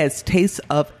 It has taste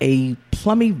of a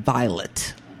plummy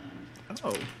violet.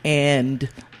 Oh. And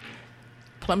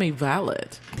Plummy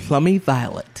Violet. plummy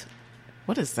violet.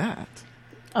 What is that?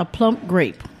 A plump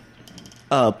grape,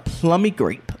 Plummy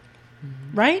grape.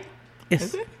 right? Yes.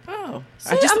 Is it? Oh.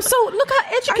 See, I'm so, look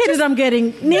how educated I'm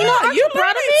getting. Nina, Yeah, aren't you you're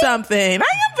proud of learning me? something. I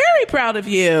am very proud of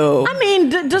you. I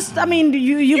mean,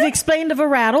 you've explained the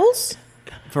varietals.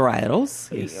 Varietals.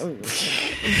 Yes.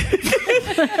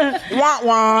 Wah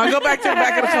wah. Go back to the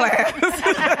back of the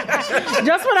class.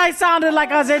 Just when I sounded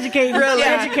like I was educated. Yeah,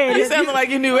 Educated. you sounded like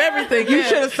you knew everything. You Yeah.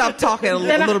 should have stopped talking a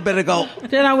little bit ago.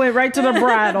 Then I went right to the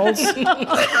varietals.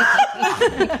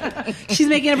 She's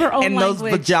making up her own And those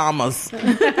language. pajamas.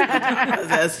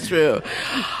 That's true.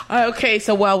 Okay,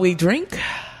 so while we drink,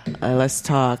 let's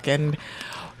talk. And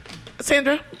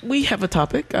Sandra, we have a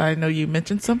topic. I know you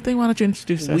mentioned something. Why don't you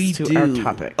introduce us to our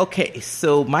topic? Okay,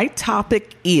 so my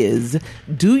topic is,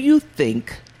 do you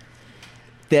think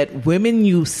that women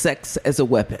use sex as a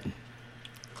weapon?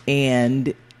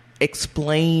 And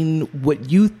explain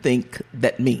what you think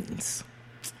that means.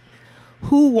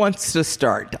 Who wants to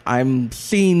start? I'm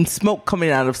seeing smoke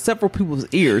coming out of several people's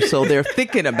ears, so they're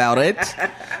thinking about it.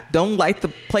 Don't light the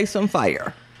place on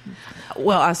fire.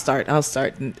 Well, I'll start.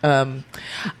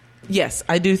 Yes,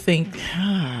 I do think.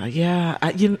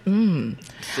 I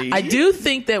do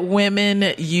think that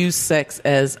women use sex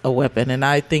as a weapon, and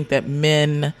I think that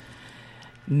men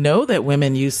know that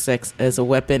women use sex as a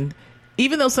weapon,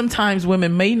 even though sometimes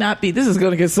women may not be. This is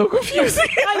going to get so confusing.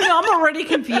 I know, I'm already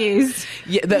confused.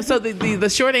 Yeah. So the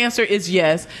short answer is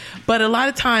yes, but a lot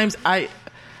of times I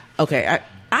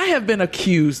have been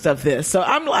accused of this, so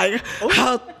I'm like,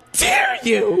 how dare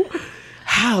you?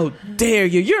 How dare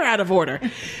you? You're out of order.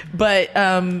 But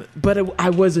I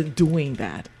wasn't doing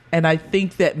that. And I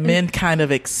think that men kind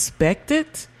of expect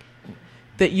it,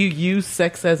 that you use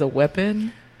sex as a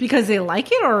weapon. Because they like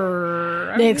it,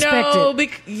 or They expect No, it. they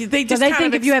Because just they kind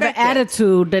think of if you have an expect it.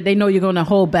 attitude that they know you're going to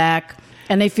hold back,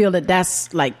 and they feel that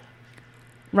that's like,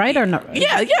 right or not?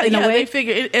 Yeah. In a way? They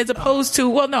figure it, as opposed to,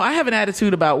 well, no, I have an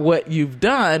attitude about what you've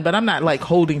done, but I'm not like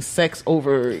holding sex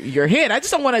over your head. I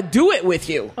just don't want to do it with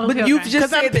you. Okay, But you've okay.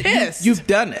 just 'Cause I'm said that pissed. you've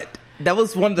done it. That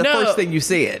was one of the No. first things you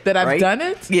said. That I've right? done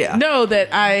it? Yeah. No,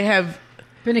 that I have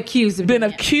been accused of been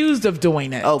doing it. accused of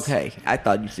doing it. Okay. I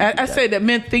thought you said I that. say that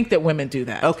men think that women do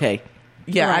that. Okay.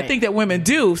 Yeah, I Right. think that women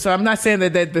do. So I'm not saying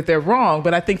that they're wrong,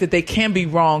 but I think that they can be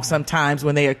wrong sometimes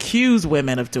when they accuse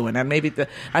women of doing that. Maybe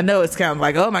I know it's kind of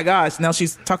like, oh my gosh, now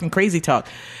she's talking crazy talk.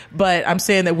 But I'm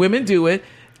saying that women do it.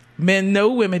 Men know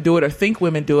women do it or think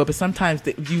women do it, but sometimes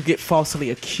you get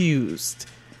falsely accused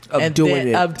Of doing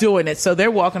it. Of doing it. So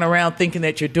they're walking around thinking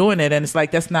that you're doing it, and it's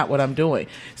like, that's not what I'm doing.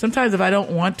 Sometimes if I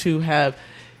don't want to have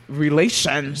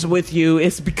relations with you,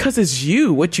 it's because it's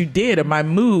you, what you did, or my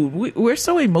mood. We're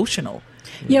so emotional.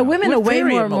 Yeah, women We're are way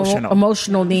very more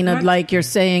emotional, Nina, like you're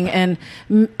saying. And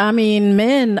I mean,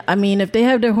 men, if they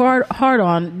have their heart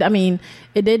on,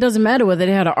 it doesn't matter whether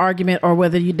they had an argument or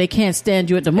whether they can't stand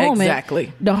you at the moment.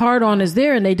 Exactly. The heart on is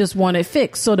there and they just want it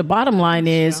fixed. So the bottom line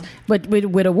is, but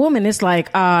with a woman, it's like,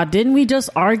 didn't we just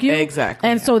argue? Exactly.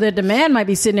 And so that the man might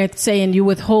be sitting there saying you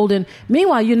withholding.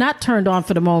 Meanwhile, you're not turned on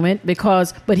for the moment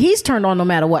but he's turned on no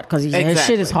matter what because his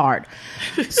shit is hard.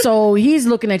 So he's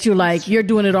looking at you like you're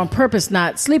doing it on purpose,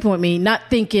 not sleeping with me, not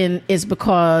thinking it's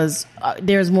because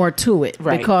there's more to it.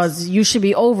 Right. Because you should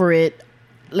be over it.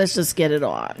 Let's just get it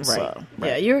on. Right. So,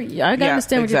 Right. Yeah, I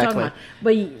understand what you're talking exactly. about.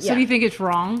 But yeah. So do you think it's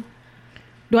wrong?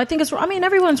 Do I think it's wrong?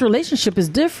 Everyone's relationship is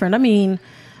different. No, I'm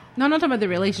not talking about the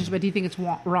relationship, but do you think it's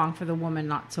wrong for the woman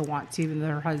not to want to, even though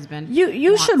her husband?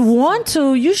 you should want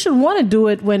to. You should want to do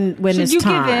it when Should it's you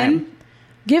time.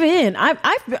 Give in.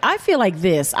 I feel like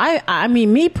this. I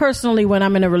mean, me personally, when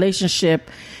I'm in a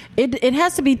relationship, it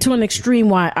has to be to an extreme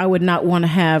why I would not want to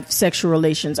have sexual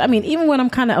relations. Even when I'm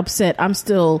kind of upset, I'm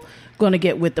still going to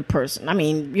get with the person.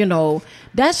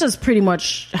 That's just pretty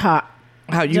much how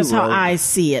I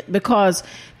see it. Because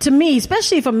to me,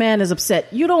 especially if a man is upset,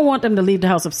 you don't want them to leave the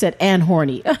house upset and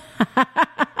horny. But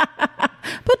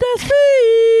that's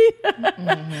me.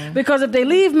 Because if they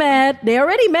leave mad, they're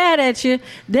already mad at you.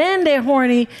 Then they're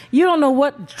horny. You don't know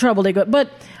what trouble they got.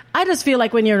 But I just feel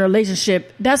like when you're in a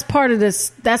relationship, that's part of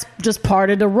this. That's just part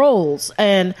of the roles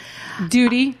and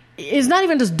duty. It's not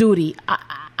even just duty.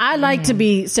 I like to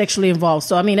be sexually involved.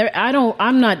 So I mean,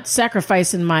 I'm not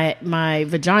sacrificing my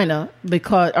vagina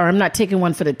or I'm not taking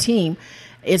one for the team.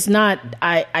 It's not,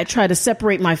 I try to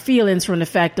separate my feelings from the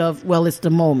fact of, well, it's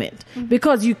the moment.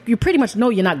 Because you pretty much know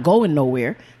you're not going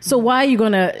nowhere. So why are you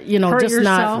going to, hurt just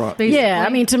yourself, not. basically? Yeah,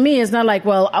 I mean, to me, it's not like,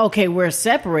 well, okay, we're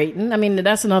separating. I mean,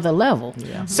 that's another level.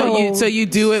 Yeah. So you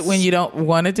do it when you don't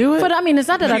want to do it? But I mean, it's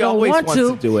not that I don't want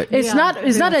to do it. It's not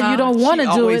that you don't want to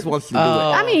do it. Always wants to do it.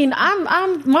 I mean,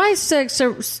 my sex,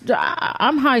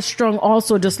 I'm high strung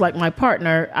also, just like my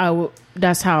partner.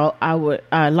 That's how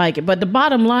I like it. But the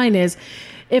bottom line is,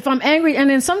 if I'm angry, and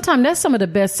then sometimes that's some of the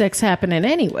best sex happening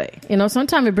anyway.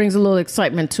 Sometimes it brings a little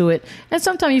excitement to it, and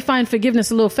sometimes you find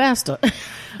forgiveness a little faster.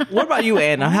 What about you,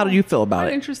 Anna? How do you feel about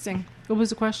it? Interesting. What was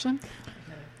the question?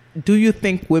 Do you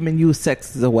think women use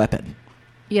sex as a weapon?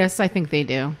 Yes, I think they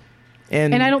do.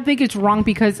 And I don't think it's wrong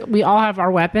because we all have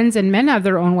our weapons and men have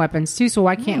their own weapons too. So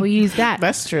why can't we use that?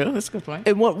 That's true. That's a good point.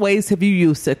 In what ways have you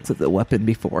used sex as a weapon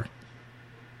before?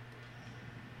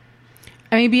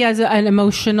 Maybe as an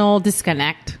emotional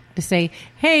disconnect to say,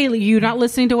 hey, you're not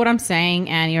listening to what I'm saying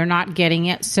and you're not getting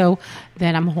it. So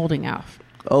then I'm holding out.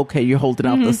 Okay, you're holding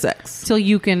out the sex. Till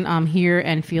you can hear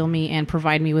and feel me and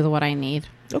provide me with what I need.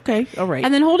 Okay, all right.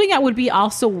 And then holding out would be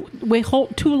also, we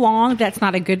hold too long, that's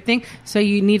not a good thing. So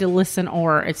you need to listen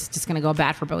or it's just going to go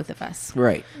bad for both of us.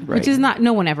 Right. Which is not,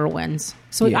 no one ever wins.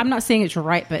 So Yeah. I'm not saying it's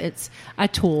right, but it's a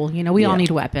tool. We all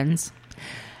need weapons.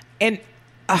 And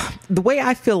the way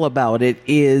I feel about it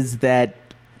is that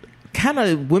kind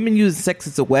of women using sex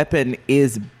as a weapon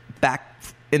is back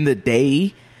in the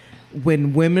day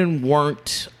when women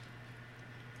weren't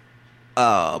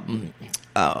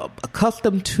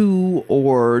accustomed to,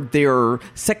 or their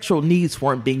sexual needs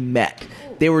weren't being met.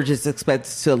 They were just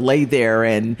expected to lay there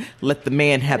and let the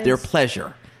man have their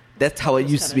pleasure. That's how it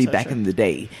used to be back in the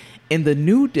day. In the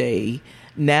new day,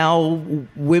 now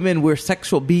women, we're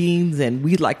sexual beings and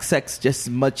we like sex just as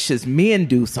much as men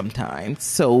do sometimes.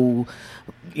 So,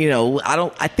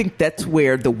 I think that's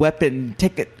where the weapon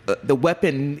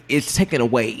is taken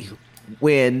away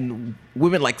when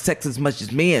women like sex as much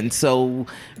as men. So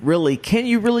really, can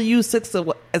you really use sex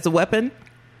as a weapon?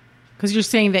 Because you're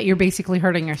saying that you're basically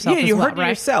hurting yourself. Yeah, as you're well, hurting right?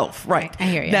 yourself. Right. I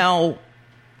hear you. Now,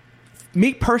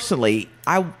 me personally,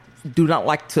 I do not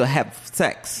like to have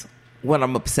sex when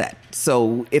I'm upset.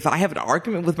 So if I have an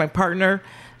argument with my partner,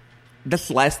 that's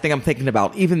the last thing I'm thinking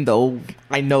about, even though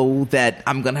I know that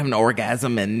I'm going to have an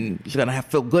orgasm and she's going to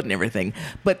feel good and everything.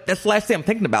 But that's the last thing I'm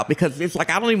thinking about because it's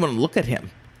like I don't even want to look at him.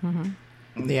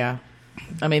 Mm-hmm. Yeah.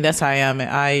 I mean, that's how I am.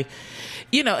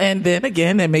 And then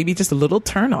again, there may be just a little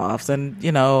turnoffs. And,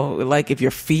 like if your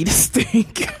feet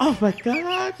stink. Oh, my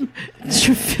God.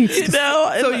 Your feet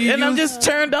I'm just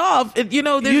turned off. There's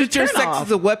use your a sex turn-off.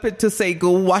 as a weapon to say,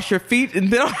 go wash your feet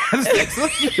and then I'll have sex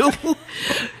with you.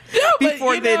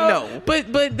 Before they know.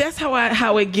 But that's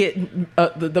how it get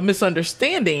the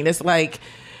misunderstanding. It's like,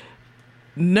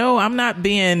 no, I'm not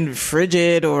being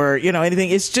frigid or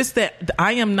anything. It's just that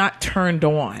I am not turned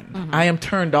on. Mm-hmm. I am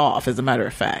turned off, as a matter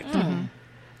of fact,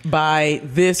 by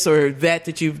this or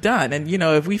that you've done. And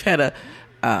if we've had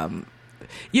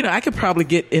I could probably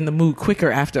get in the mood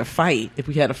quicker after a fight if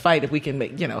we had a fight. If we can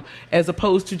make as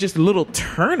opposed to just little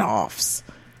turn-offs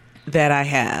that I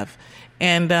have.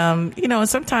 And, and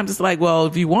sometimes it's like, well,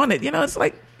 if you want it, it's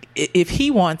like if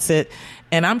he wants it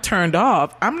and I'm turned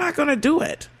off, I'm not going to do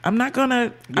it. I'm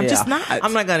just not.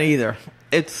 I'm not going to either.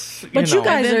 It's, But you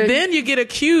guys then you get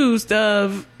accused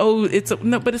of,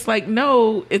 no, but it's like,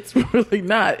 no, it's really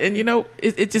not. And,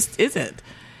 it just isn't.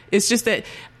 It's just that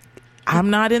I'm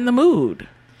not in the mood.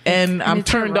 And I'm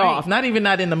turned off. Not even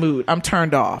not in the mood. I'm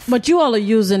turned off. But you all are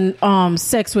using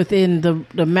sex within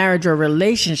the marriage or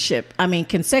relationship. I mean,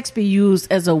 can sex be used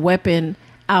as a weapon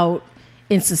out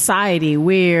in society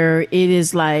where it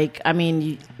is like, I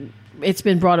mean, it's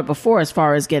been brought up before as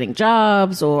far as getting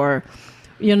jobs or,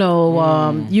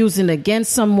 using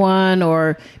against someone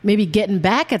or maybe getting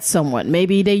back at someone.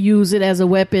 Maybe they use it as a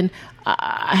weapon.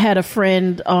 I had a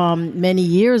friend many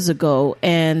years ago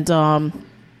and,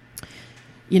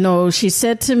 she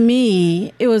said to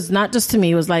me, it was not just to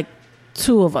me, it was like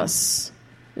two of us.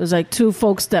 It was like two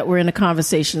folks that were in a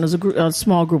conversation. It was a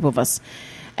small group of us.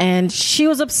 And she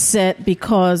was upset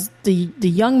because the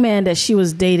young man that she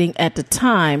was dating at the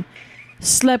time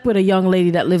slept with a young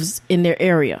lady that lives in their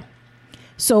area.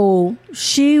 So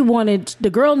the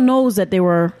girl knows that they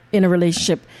were in a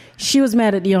relationship. she was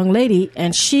mad at the young lady,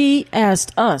 and she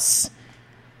asked us,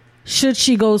 should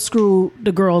she go screw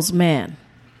the girl's man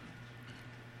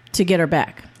to get her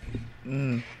back?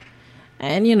 And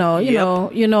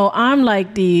I'm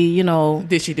like the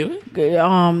Did she do it?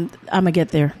 I'm gonna get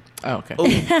there. Oh,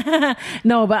 okay.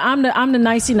 No, but I'm the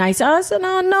nicey nice. I said,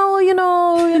 no,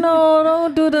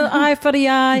 don't do the eye for the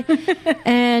eye.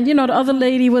 And the other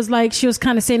lady was like, she was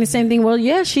kind of saying the same thing. Well,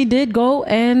 yeah, she did go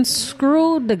and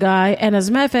screw the guy, and as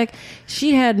a matter of fact,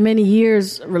 she had many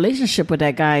years relationship with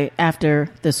that guy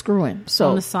after the screwing. So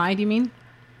On the side, you mean?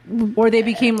 Or they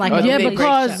became like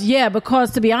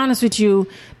because to be honest with you,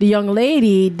 the young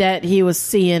lady that he was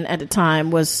seeing at the time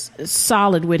was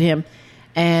solid with him,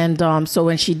 and so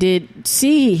when she did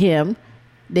see him,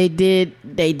 they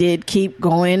did keep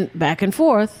going back and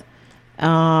forth,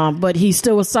 but he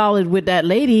still was solid with that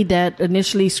lady that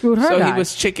initially screwed her. So guy. he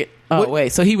was chicken. Oh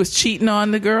wait, so he was cheating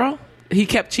on the girl. He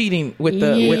kept cheating with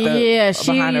the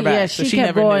behind her back. So she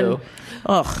kept never going. knew.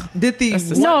 Ugh. Did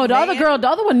the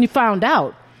other one you found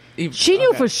out. She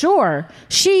knew for sure.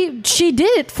 She did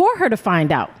it for her to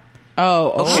find out.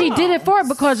 Oh, She did it for her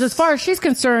because, as far as she's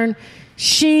concerned,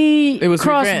 it was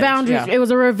crossed revenge, boundaries. Yeah. It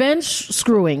was a revenge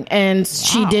screwing, and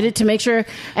she did it to make sure.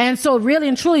 And so, really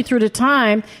and truly, through the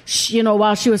time,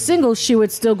 while she was single, she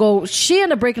would still go. She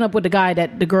ended up breaking up with the guy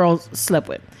that the girl slept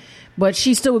with, but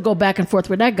she still would go back and forth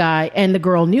with that guy, and the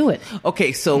girl knew it.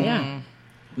 Okay, so. Yeah.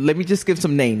 Let me just give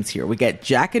some names here. We got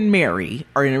Jack and Mary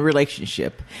are in a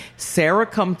relationship. Sarah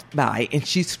comes by and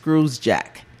she screws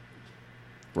Jack.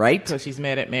 Right? So she's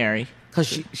mad at Mary.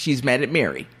 Because she's mad at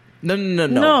Mary. No.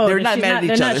 No, they're not mad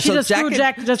at each other. She So just screwed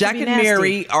Jack just Jack to be and nasty.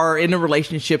 Mary are in a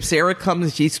relationship. Sarah comes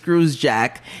and she screws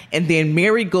Jack. And then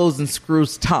Mary goes and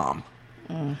screws Tom.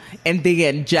 And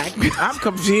then Jack... I'm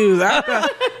confused. I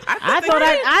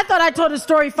thought I told the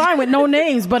story fine with no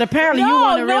names, but apparently you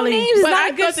want to really. Names is but not I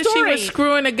a good thought that she story. was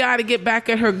screwing a guy to get back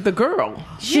at the girl.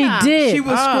 She did. She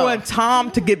was screwing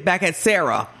Tom to get back at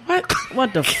Sarah.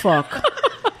 What the fuck?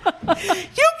 You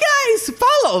guys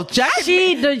follow Jack.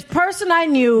 The person I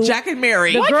knew, Jack and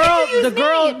Mary. the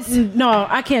girl. No,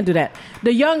 I can't do that.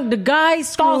 The guy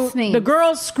False screwed. names. The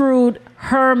girl screwed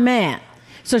her man.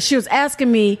 So she was asking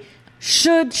me,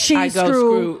 should she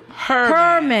screw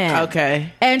her man?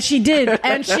 Okay. And she did,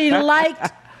 and she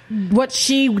liked what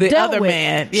she dealt other with.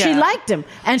 man, She yeah. liked him,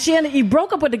 and he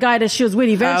broke up with the guy that she was with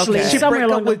eventually. Okay. She Somewhere broke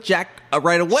along up with Jack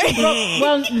right away.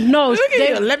 Well, no. Look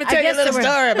at you. Let me tell you a little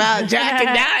story about Jack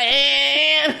and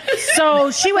Diane.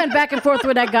 So she went back and forth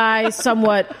with that guy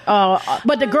somewhat,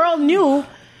 but the girl knew.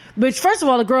 Which, first of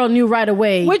all, the girl knew right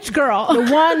away. Which girl? The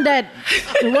one that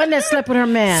slept with her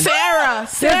man. Sarah.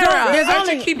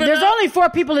 There's only 4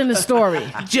 people in the story.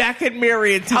 Jack and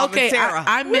Mary and Tom and Sarah.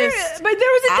 I missed. But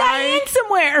there was a Diane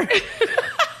somewhere.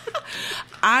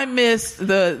 I missed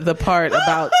the part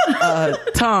about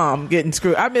Tom getting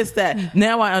screwed. I missed that.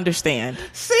 Now I understand.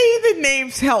 See, the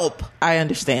names help. I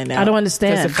understand now. I don't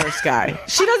understand. That's the first guy.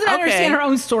 She doesn't understand her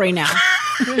own story now.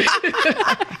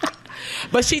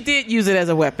 But she did use it as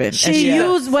a weapon. She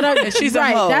used whatever. She's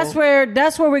right. a hoe.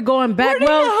 That's where we're going back. Where did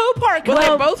the hoe part go? But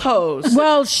they're both hoes.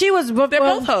 Well, she was. They're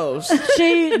both hoes.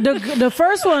 The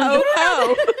first one.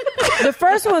 The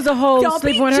first one was a hoe Don't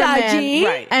sleeping be with her judgy. man,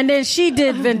 Right. And then she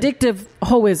did vindictive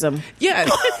hoism. Yes.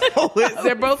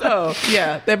 They're both hoes.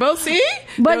 Yeah. They're both, see?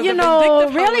 But There was a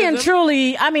vindictive really and hoism.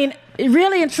 truly, I mean,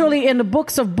 really and truly, in the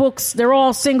books of books, they're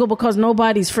all single because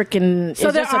nobody's freaking. So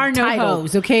it's there just a are no title.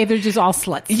 hoes, okay? They're just all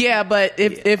sluts. Yeah, but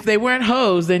if they weren't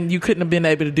hoes, then you couldn't have been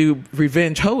able to do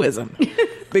revenge hoism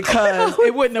because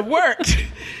it wouldn't have worked,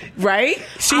 right?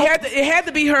 It had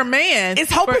to be her man.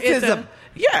 It's hopism.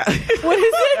 Yeah. What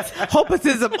is it?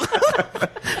 Hopism.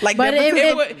 Like, But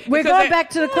we're going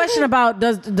back to the question about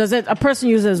does it a person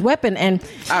use it as a weapon, and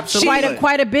Absolutely.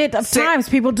 quite a bit of times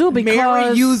people do because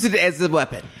Mary used it as a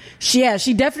weapon.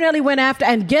 she definitely went after,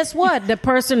 and guess what? The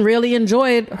person really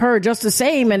enjoyed her just the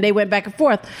same, and they went back and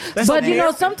forth. That's but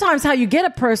nasty. sometimes how you get a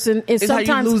person is It's how you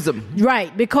sometimes lose them.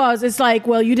 right? Because it's like,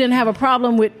 well, you didn't have a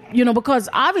problem with because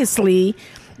obviously.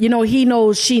 He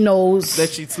knows, she knows That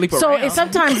she'd sleep so around.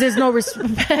 sometimes there's no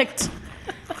respect.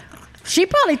 She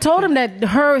probably told him that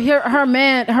her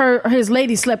man, his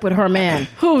lady slept with her man.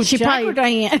 Who? She Jack or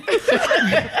Diane?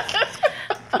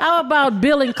 How about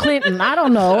Bill and Clinton? I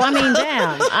don't know. I mean,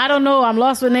 damn. I don't know. I'm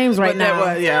lost with names right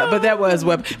now. That was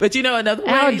weapon. But another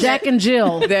way Jack and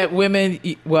Jill. that women,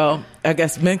 well, I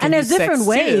guess men can And there's use different sex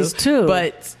ways, too.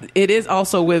 But it is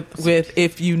also with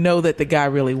if you know that the guy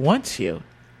really wants you.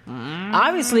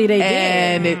 Obviously, they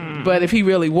did. But if he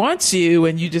really wants you,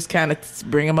 and you just kind of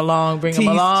bring him along,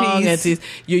 Tease. and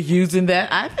you're using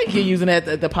that. I think you're using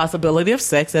that the possibility of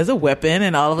sex as a weapon,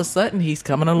 and all of a sudden he's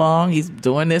coming along, he's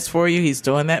doing this for you, he's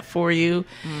doing that for you,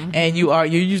 and you're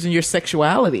using your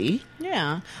sexuality.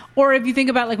 Yeah. Or if you think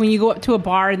about like when you go up to a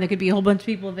bar and there could be a whole bunch of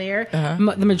people there,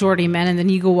 the majority men, and then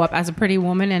you go up as a pretty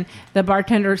woman and the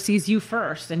bartender sees you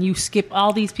first and you skip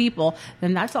all these people,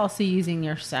 then that's also using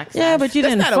your sex. Yeah, but you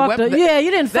didn't fuck you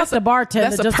didn't fuck the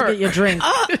bartender just to get your drink.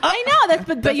 I know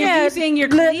but you're using your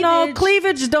cleavage. No,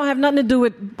 cleavage don't have nothing to do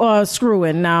with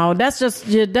screwing. Now that's just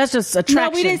attraction. No,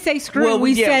 we didn't say screwing. Well,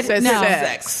 we said no.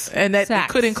 sex, and that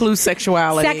Sex. could include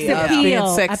sexuality, Sex appeal, being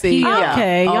sexy. appeal. Yeah,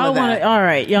 Okay, all y'all of that. want to? All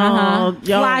right,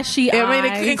 y'all. Flashy eyes. I mean,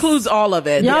 it includes all of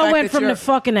it. Y'all went from the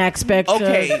fucking aspect to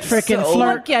freaking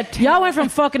flirt. Y'all went from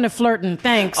fucking to flirting.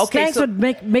 Thanks. Okay, Thanks for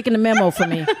making the memo for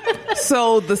me.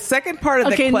 So the second part of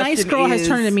the question nice girl is, has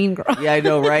turned into mean girl. Yeah, I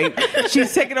know, right?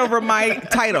 She's taking over my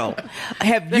title.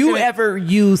 Have you ever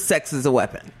used sex as a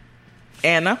weapon,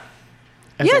 Anna?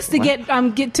 Yes, to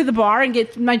get to the bar and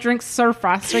get my drinks served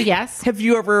faster. Yes. Have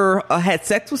you ever had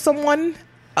sex with someone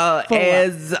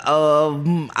as I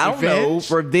don't know,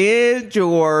 revenge,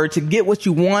 or to get what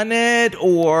you wanted,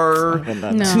 or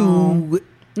to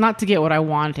not to get what I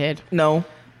wanted. No.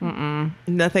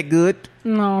 Not that good.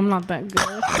 No, I'm not that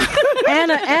good.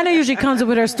 Anna usually comes up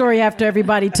with her story after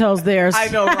everybody tells theirs. I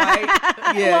know, right?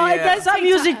 Yeah, well, yeah. some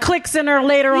usually clicks in her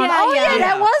later on. Oh yeah,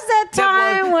 that was that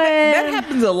time when that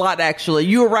happens a lot. Actually,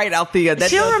 you were right out there. That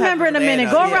she'll remember in a minute.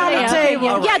 Go around the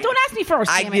table. Yeah, don't ask me first.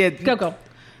 I get go.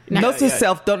 Note to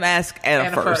self: don't ask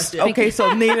Anna first. Yeah. Okay,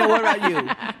 so Nina, what about you?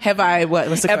 Have I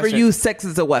what's the ever question? used sex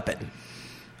as a weapon?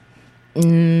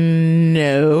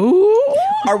 No.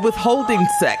 Or withholding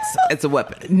sex as a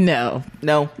weapon? No.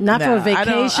 Not for a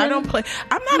vacation. I don't play.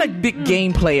 I'm not a big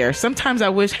game player. Sometimes I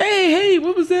wish, hey,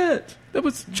 what was that? That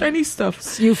was Chinese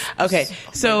stuff. Okay,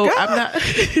 so I'm not.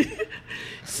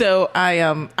 So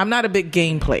I'm not a big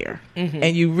game player,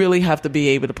 and you really have to be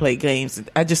able to play games.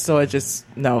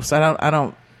 No. So I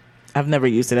don't. I've never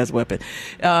used it as a weapon.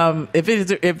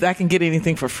 If I can get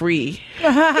anything for free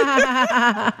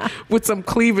with some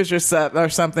cleavage or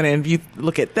something, and if you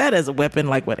look at that as a weapon,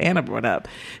 like what Anna brought up,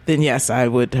 then yes, I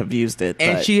would have used it.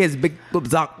 And she has big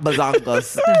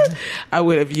bazongas. I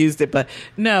would have used it, but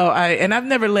no. I've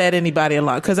never led anybody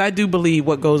along, because I do believe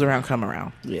what goes around come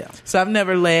around. Yeah. So I've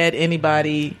never led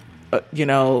anybody,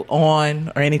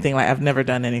 on or anything like. I've never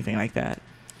done anything like that.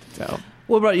 So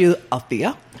what about you,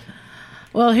 Althea?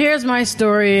 Well, here's my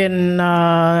story, and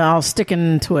I'll stick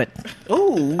into it.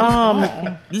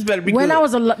 Oh, this better be when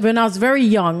good. When I was very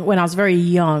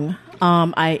young,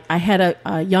 I had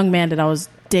a young man that I was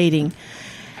dating,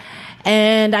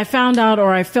 and I found out,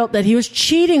 or I felt that he was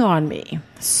cheating on me.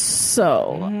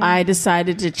 So I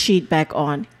decided to cheat back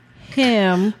on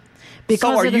him.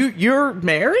 Because you're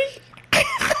married?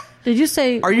 Did you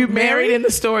say? Are you married in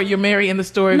the story? You're married in the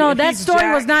story. No, that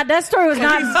story was not.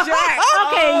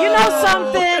 Okay, you know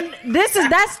something.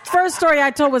 That first story I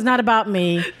told was not about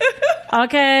me.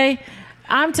 Okay,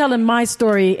 I'm telling my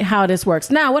story how this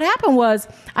works. Now, what happened was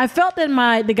I felt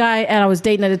that the guy I was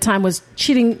dating at the time was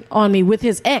cheating on me with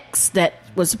his ex. That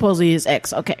was supposedly his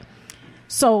ex. Okay,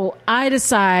 so I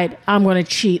decide I'm going to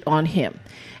cheat on him,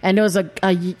 and there was a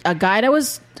guy that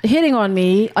was hitting on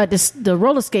me at the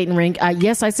roller skating rink.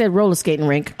 Yes, I said roller skating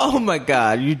rink. Oh my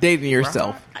God, you're dating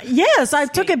yourself. Yes, I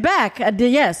took it back. I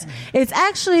did. Yes, it's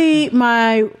actually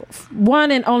my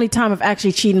one and only time of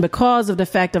actually cheating, because of the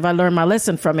fact that I learned my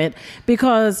lesson from it.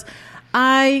 Because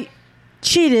I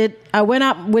cheated. I went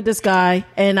out with this guy,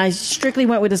 and I strictly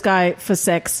went with this guy for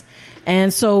sex.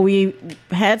 And so we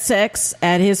had sex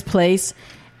at his place,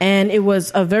 and it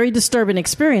was a very disturbing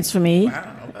experience for me.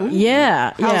 Wow.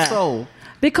 Yeah. How so?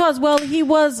 Because, well, he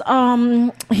is a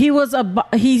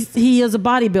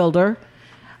bodybuilder.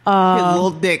 His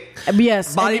little dick.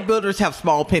 Yes. Bodybuilders have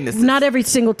small penises. Not every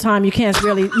single time. You can't.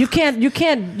 Steroid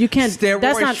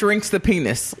shrinks the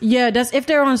penis. Yeah, that's if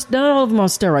they're on. Not all of them on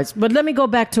steroids. But let me go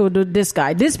back to this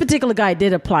guy. This particular guy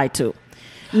did apply to.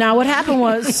 Now, what happened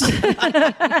was,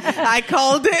 I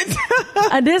called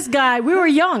it. This guy, we were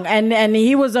young, and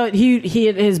he was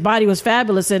his body was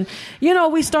fabulous, and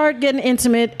we started getting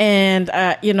intimate, and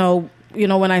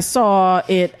when I saw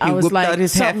it, I was like,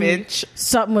 his half-inch.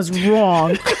 something was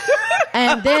wrong.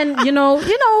 And then,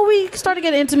 we started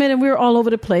getting intimate and we were all over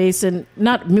the place. And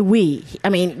not we. I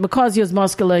mean, because he was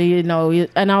muscular, and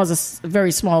I was a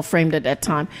very small framed at that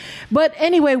time. But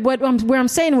anyway, where I'm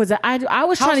saying was that I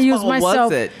was trying to use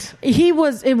myself.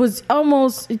 Was it? It was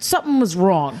almost, something was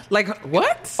wrong. Like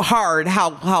what? Hard.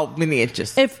 How many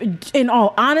inches? If, in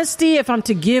all honesty, if I'm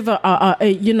to give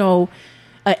an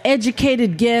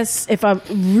educated guess, if I'm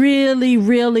really,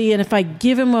 really, and if I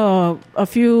give him a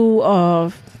few,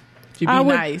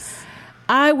 nice.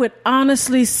 I would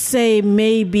honestly say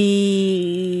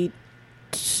maybe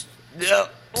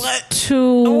What?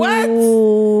 2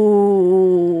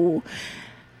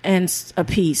 and a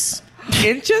piece.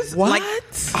 Inches? What? Like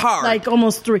hard. Like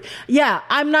almost 3. Yeah,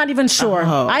 I'm not even sure.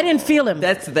 Oh. I didn't feel him.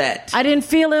 That's that. I didn't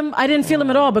feel him. I didn't feel him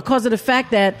at all because of the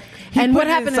fact that. And what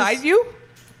happened inside you?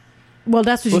 Well,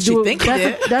 that's what you She do. think he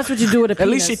did. That's what you do with a At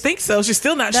penis. least she thinks so. She's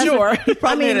still not That's sure. what-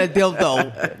 Probably in a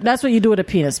dildo. That's what you do with a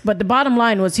penis. But the bottom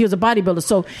line was he was a bodybuilder.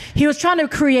 So he was trying to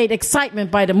create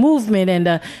excitement by the movement and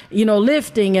the,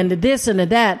 lifting and the this and the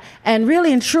that. And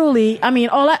really and truly, I mean,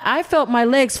 I felt my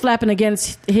legs flapping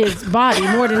against his body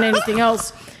more than anything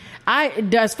else.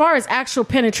 As far as actual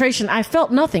penetration, I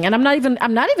felt nothing. And I'm not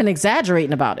even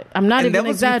exaggerating about it. I'm not And even that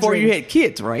was exaggerating. before you had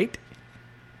kids, right?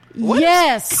 What?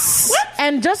 Yes. What?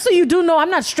 And just so you do know, I'm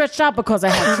not stretched out because I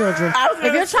have children. I was If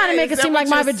gonna you're trying say, to make is it that seem like what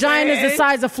my you're vagina is the saying?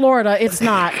 size of Florida, it's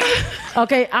not.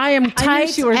 Okay, I am tight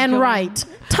she was and going. right.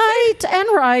 Tight and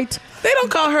right. They don't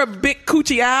call her Big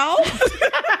Coochie Owl. Who's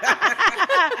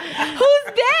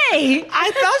they?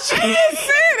 I thought she didn't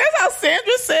say it. That's how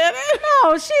Sandra said it.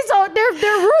 No, they're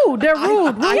rude. They're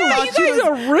rude. I Rude. thought she was,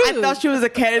 I thought she was a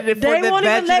candidate for They the won't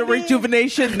even vaginal let me-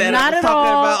 rejuvenation that Not I at was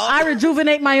talking all. about. I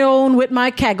rejuvenate my own with my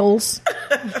kegels.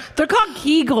 They're called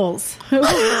Kegels.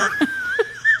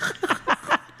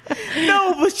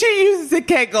 No, but she uses the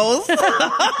kegels.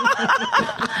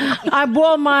 I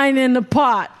boil mine in the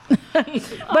pot.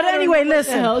 But anyway,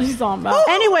 listen. She's talking about.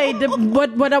 Anyway,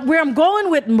 where I'm going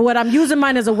with what I'm using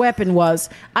mine as a weapon was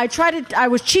I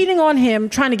was cheating on him,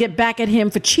 trying to get back at him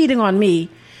for cheating on me,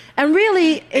 and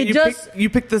really you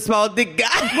picked the small dick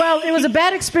guy. well, it was a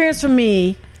bad experience for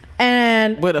me,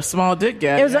 and With a small dick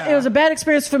guy. it was a bad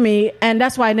experience for me, and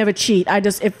that's why I never cheat.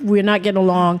 If we're not getting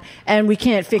along and we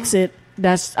can't fix it.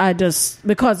 Because I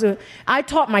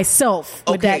taught myself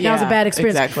with that. That was a bad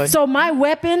experience. Exactly. So my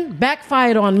weapon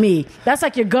backfired on me. That's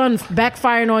like your gun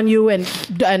backfiring on you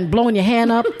and blowing your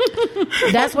hand up.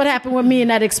 That's what happened with me in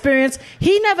that experience.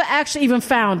 He never actually even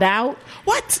found out.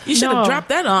 What? You should No. have dropped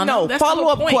that on. No, him. That's the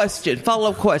whole point. Follow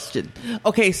up question.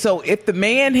 Okay, so if the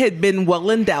man had been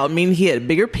well endowed, meaning he had a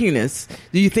bigger penis,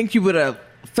 do you think you would have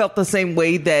felt the same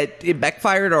way that it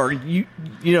backfired, or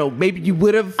maybe you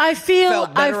would have? I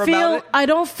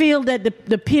don't feel that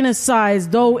the penis size,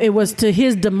 though it was to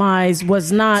his demise,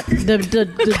 was not the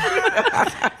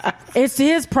it's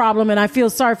his problem, and I feel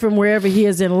sorry for him wherever he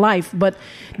is in life. But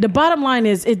the bottom line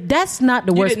is, that's not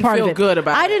the worst didn't part feel of it. good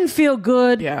about I it. didn't feel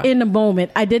good in the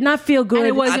moment. I did not feel good. And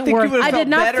it wasn't I think worth you would've I felt did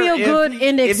not better feel good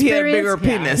in the if he had a experience.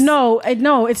 bigger penis.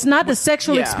 No, it's not the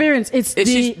sexual Yeah. experience. It's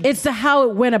It's the how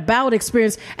it went about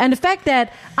experience, and the fact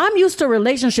that I'm used to a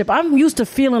relationship. I'm used to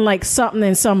feeling like something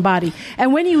in somebody,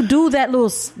 and when you do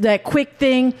that quick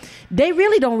thing, they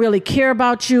really don't really care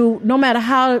about you, no matter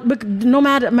how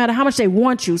much they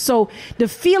want you. So the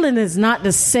feeling is not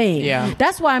the same. Yeah.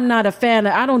 That's why I'm not a fan.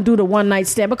 I don't do the one night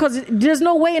stand, because there's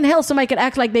no way in hell somebody could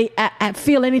act like they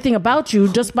feel anything about you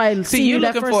just by See, seeing you're you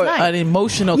that looking first for night. an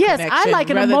emotional Yes, connection. I like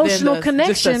an rather than emotional just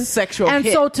connection, a sexual and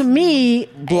hit. so to me,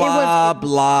 Blah blah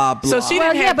blah. So she well,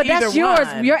 didn't yeah, have but that's either yours.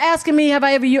 one. You're asking me, have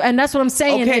I ever and that's what I'm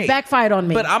saying. Okay, It backfired on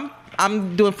me. But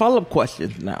I'm doing follow up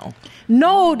questions now.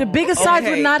 No, the bigger size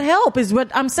Okay. would not help, is what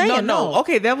I'm saying. No.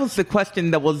 Okay, that was the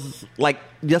question that was like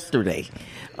yesterday.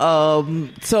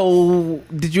 So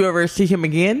did you ever see him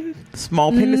again?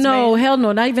 Small penis No, man? hell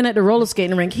no, not even at the roller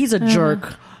skating rink. He's a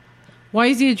jerk Why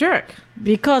is he a jerk?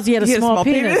 because he had a He had small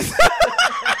penis.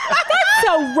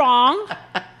 So wrong.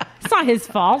 It's not his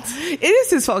fault. It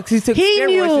is his fault. 'Cause he took He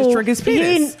steroids to knew. shrink his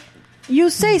penis. You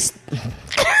say.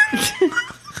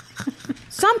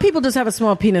 Some people just have a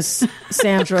small penis,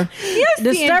 Sandra.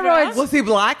 The Sandra. steroids. Was he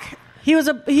black? He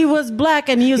was black,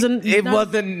 and he was a. It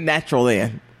wasn't natural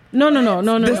then. No.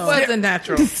 It wasn't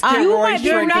natural. Steroid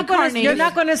You're shrink- not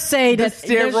going to say the that.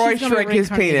 steroid she's gonna shrink his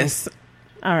reincarnate. penis.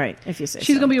 All right, if you say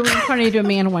She's so. going to be reincarnated to a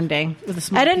man one day with a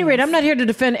small At any rate, penis. I'm not here to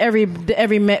defend every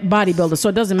bodybuilder, so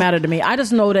it doesn't matter to me. I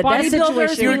just know that Bodybuilders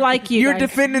situation. who like you You're guys.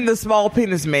 defending the small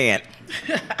penis man.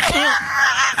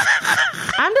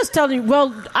 I'm just telling you.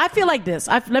 Well, I feel like this.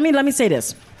 Let me say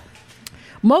this.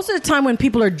 Most of the time, when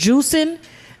people are juicing,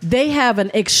 they have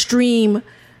an extreme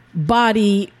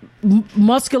body,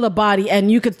 muscular body,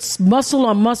 and you could muscle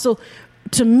on muscle.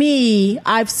 To me,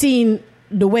 I've seen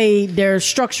the way their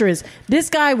structure is. This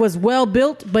guy was well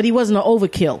built, but he wasn't an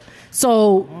overkill.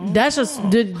 So that's just,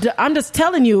 I'm just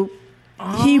telling you,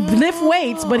 he lift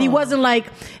weights, but he wasn't like,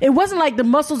 it wasn't like the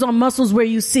muscles on muscles where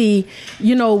you see,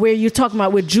 where you're talking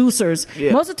about with juicers.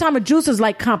 Yeah. Most of the time a juicer's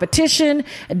like competition.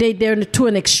 They're to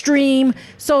an extreme.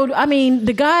 So, I mean,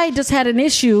 the guy just had an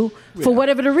issue for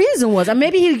whatever the reason was. And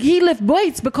maybe he lift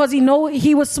weights because he know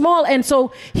he was small, and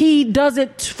so he does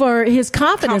it for his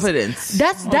confidence.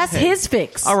 That's his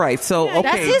fix. All right, so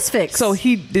that's his fix. So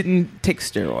he didn't take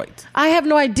steroids. I have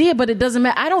no idea, but it doesn't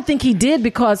matter. I don't think he did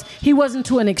because he wasn't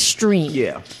to an extreme.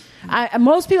 Yeah.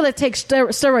 Most people that take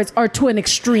steroids are to an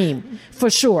extreme, for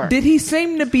sure. Did he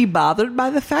seem to be bothered by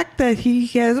the fact that he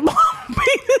has a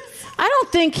penis? I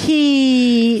don't think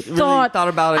he thought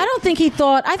about it. I don't think he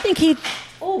thought. I think he.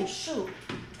 Oh shoot!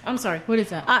 I'm sorry. What is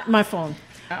that? My phone.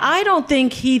 I don't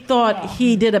think he thought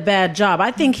he did a bad job.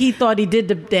 I think he thought he did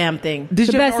the damn thing. The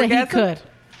best that he could.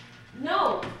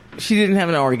 No. She didn't have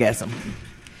an orgasm.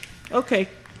 Okay.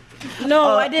 No,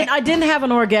 I didn't. I didn't have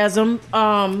an orgasm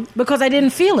because I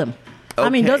didn't feel him.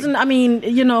 Okay.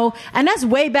 And that's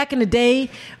way back in the day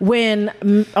when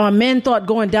men thought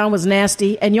going down was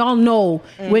nasty. And y'all know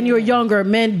when you were younger,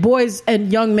 boys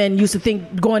and young men used to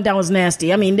think going down was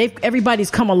nasty. I mean, everybody's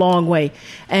come a long way.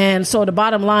 And so the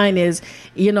bottom line is,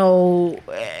 it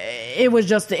was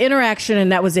just the interaction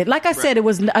and that was it. Like I said, it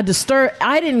was a disturb.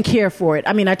 I didn't care for it.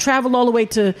 I mean, I traveled all the way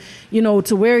to,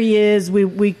 to where he is.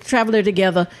 We traveled there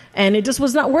together and it just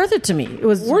was not worth it to me. It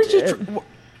was. Where did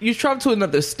you traveled to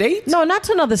another state? No, not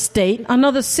to another state,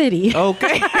 another city.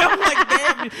 Okay. I'm like,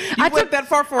 damn, you went that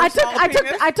far for a small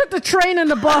penis? I took the train and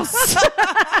the bus.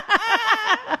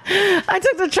 I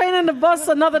took the train and the bus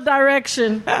another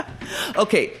direction.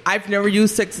 Okay, I've never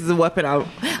used sex as a weapon.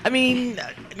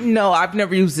 No, I've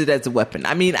never used it as a weapon.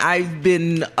 I mean, I've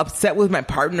been upset with my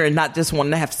partner and not just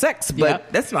wanting to have sex,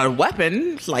 but that's not a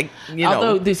weapon. It's like,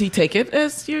 Although, does he take it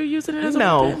as you're using it as a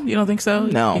weapon? You don't think so?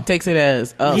 No. He takes it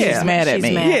as, she's mad at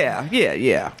me. Mad.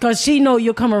 Yeah. Because she know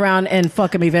you'll come around and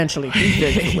fuck him eventually.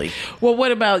 Well,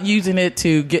 what about using it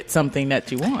to get something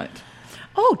that you want?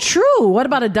 Oh, true. What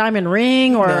about a diamond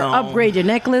ring or upgrade your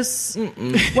necklace?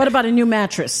 What about a new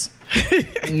mattress?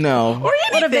 No. Or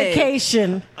anything. What a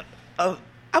vacation.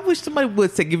 I wish somebody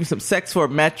would say, give me some sex for a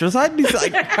mattress. I'd be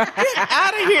like, get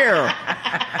out of here.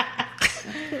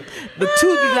 The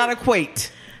two do not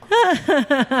equate.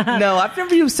 No, I've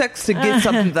never used sex to get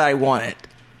something that I wanted.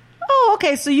 Oh,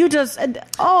 okay. So you just,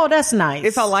 that's nice.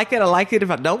 If I like it, I like it. If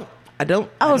I don't, I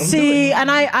don't. Oh, see, and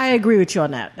I agree with you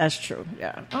on that. That's true.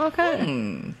 Yeah.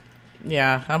 Okay.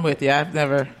 Yeah, I'm with you. I've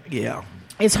never. Yeah.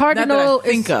 It's hard to know.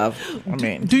 Think of. I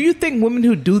mean, do you think women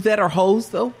who do that are hoes,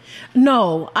 though?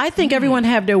 No, I think everyone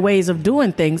have their ways of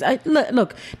doing things.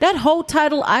 Look, that whole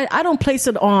title, I don't place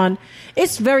it on.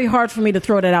 It's very hard for me to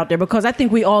throw that out there because I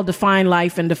think we all define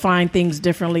life and define things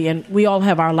differently, and we all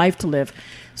have our life to live.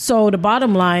 So the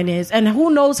bottom line is, and who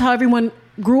knows how everyone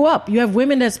grew up? You have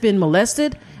women that's been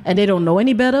molested and they don't know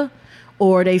any better.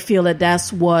 Or they feel that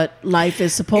that's what life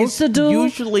is supposed to do.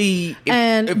 Usually,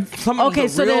 if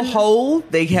someone's a real hoe,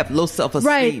 they have low self-esteem.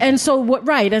 Right, and so what?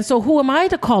 Right, and so who am I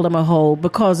to call them a hoe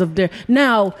because of their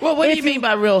now? Well, what do you mean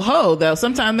by real hoe? Though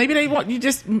sometimes maybe they want. You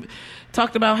just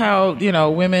talked about how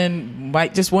women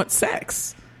might just want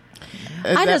sex.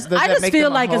 I just feel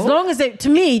like as long as to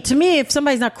me, if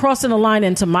somebody's not crossing the line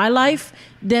into my life,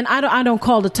 then I don't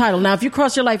call the title. Now, if you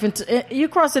cross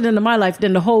it into my life,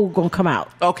 then the hoe gonna come out.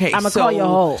 Okay, I'm gonna call you a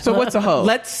hoe. So what's a hoe?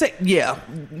 Let's say,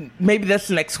 maybe that's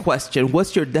the next question.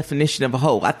 What's your definition of a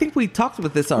hoe? I think we talked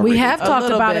about this already. We have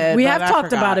talked about it. We have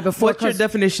talked about it before. What's your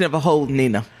definition of a hoe,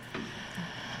 Nina?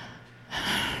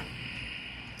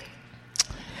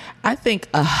 I think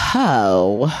a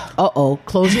hoe.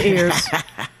 Close your ears.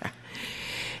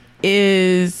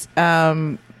 Is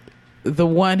the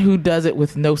one who does it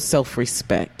with no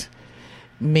self-respect,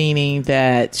 meaning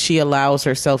that she allows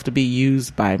herself to be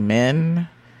used by men.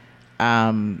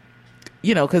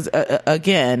 Because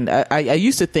again, I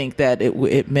used to think that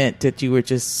it meant that you were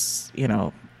just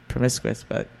promiscuous,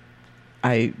 but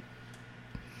I've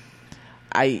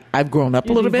grown up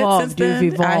a little bit since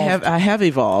then. I have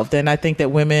evolved, and I think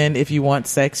that women, if you want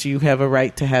sex, you have a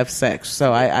right to have sex.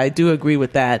 So I do agree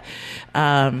with that.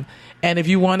 And if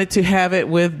you wanted to have it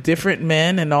with different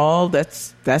men and all,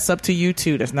 that's up to you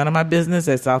too. That's none of my business.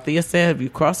 As Althea said, if you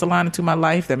cross the line into my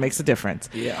life, that makes a difference.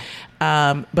 Yeah.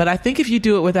 But I think if you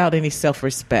do it without any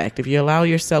self-respect, if you allow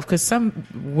yourself, because some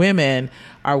women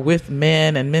are with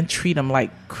men and men treat them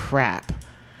like crap.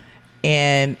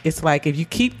 And it's like, if you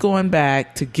keep going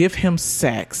back to give him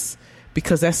sex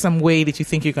because that's some way that you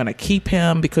think you're going to keep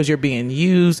him because you're being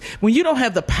used, when you don't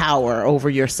have the power over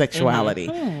your sexuality,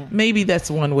 maybe that's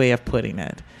one way of putting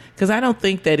it. Because I don't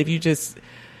think that if you just,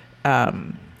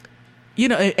 and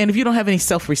if you don't have any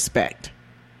self-respect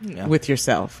with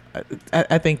yourself,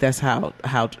 I think that's how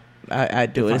I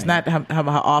do it. It's not how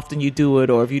often you do it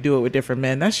or if you do it with different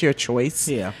men. That's your choice.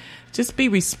 Yeah. Just be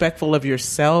respectful of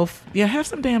yourself. Yeah, have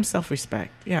some damn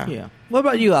self-respect. Yeah. Yeah. What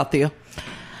about you, Althea?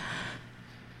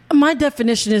 My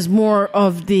definition is more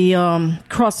of the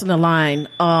crossing the line.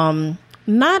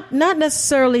 Not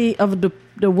necessarily of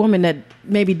the woman that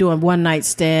may be doing one night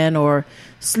stand or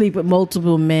sleep with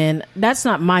multiple men. That's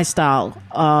not my style,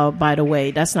 by the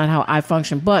way. That's not how I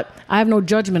function. But I have no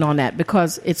judgment on that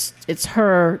because it's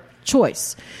her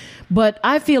choice. But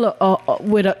I feel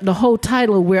with the whole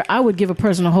title, where I would give a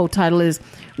person a whole title is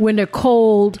when they're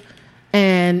cold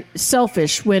and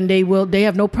selfish, when they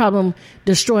have no problem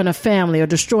destroying a family or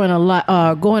destroying a lot,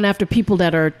 going after people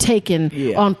that are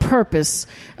taken on purpose,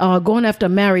 going after a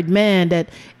married man that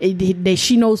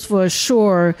she knows for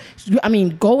sure. I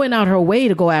mean, going out her way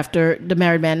to go after the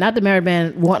married man, not the married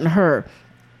man wanting her.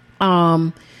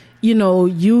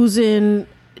 Using.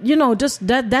 Just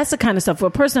that's the kind of stuff. For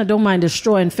a person that don't mind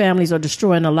destroying families or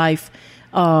destroying a life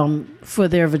for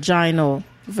their vagina,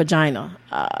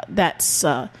 that's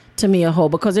to me a hoe,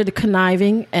 because they're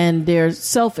conniving and they're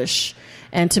selfish.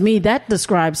 And to me, that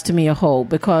describes to me a hoe,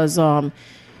 because,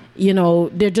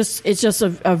 it's just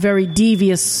a very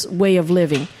devious way of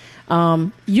living.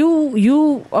 A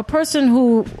person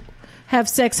who have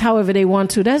sex however they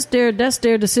want to, that's their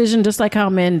decision, just like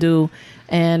how men do.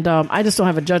 And I just don't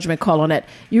have a judgment call on that.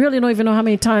 You really don't even know how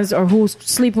many times or who's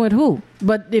sleeping with who.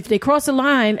 But if they cross the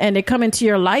line and they come into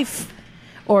your life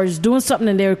or is doing something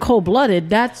and they're cold-blooded,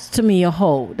 that's to me a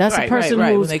hoe. That's a person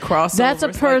who's... When they cross that's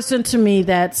over, a person to me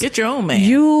that's... Get your own man.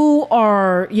 You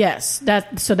are... Yes.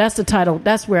 So that's the title.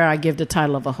 That's where I give the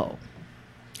title of a hoe.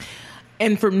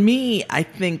 And for me, I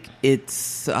think it's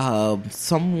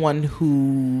someone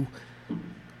who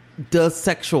does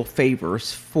sexual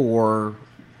favors for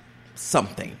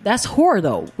something. That's whore,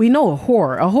 though. We know a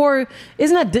whore. A whore,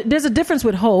 isn't that... There's a difference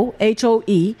with hoe,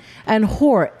 H-O-E, and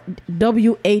whore,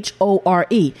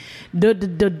 W-H-O-R-E.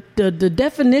 The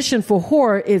definition for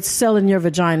whore is selling your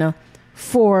vagina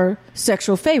for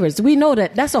sexual favors. We know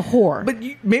that that's a whore. But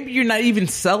maybe you're not even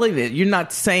selling it. You're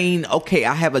not saying, okay,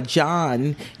 I have a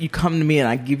John. You come to me and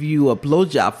I give you a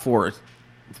blowjob for,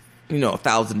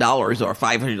 $1,000 or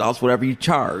 $500, whatever you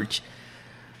charge.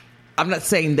 I'm not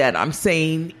saying that. I'm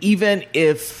saying even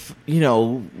if,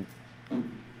 you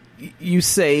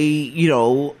say,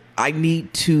 I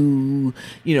need to,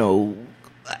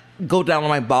 go down on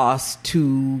my boss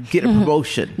to get a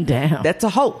promotion. Damn. That's a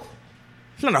hoe.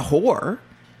 It's not a whore.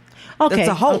 Okay. That's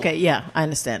a hoe. Okay, yeah, I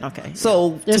understand. Okay.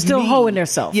 So they're still hoeing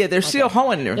themselves. Yeah, they're still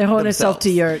hoeing They're hoeing themselves to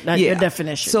your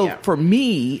definition. So for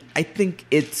me, I think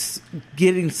it's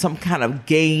getting some kind of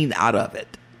gain out of it.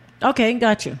 Okay,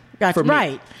 got you. For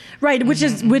me. Right,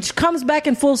 which comes back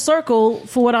in full circle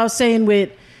for what I was saying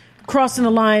with crossing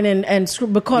the line and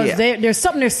because there's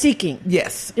something they're seeking.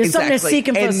 Yes, there's something they're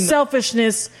seeking for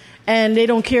selfishness, and they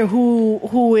don't care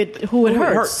who it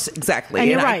hurts. Exactly. And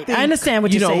you're right. I understand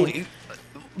what you're saying.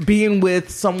 Being with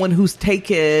someone who's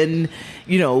taken,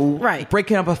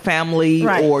 breaking up a family,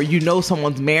 or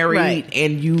someone's married,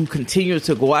 and you continue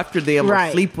to go after them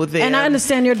or sleep with them. And I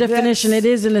understand your definition. It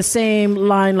is in the same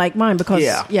line like mine because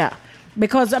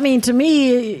because I mean, to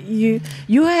me,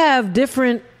 you have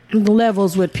different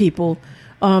levels with people.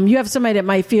 You have somebody that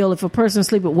might feel if a person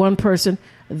sleep with one person,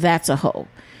 that's a hoe.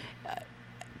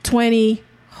 20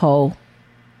 hoe.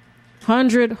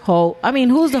 100 hoe. I mean,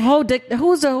 who's the whole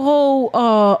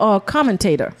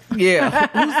commentator? Yeah,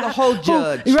 who's the whole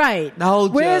judge? Right. The whole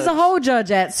judge. Where's the whole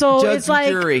judge at? So judge it's like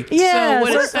jury. Yeah. So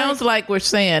what it sounds like we're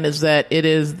saying is that it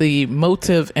is the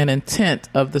motive and intent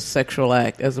of the sexual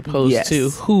act as opposed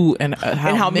to who and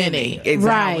how many. Exactly.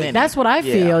 Right. Many. That's what I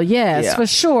feel. Yes, for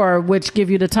sure. Which give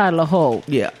you the title of hoe.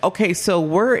 Yeah. Okay. So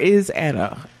where is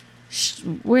Anna?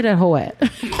 Where that hoe at?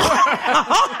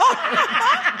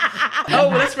 Oh,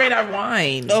 let's rate our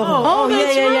wine. Oh,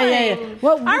 yeah.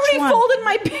 What? I already folded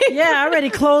my pig. Yeah, I already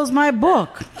closed my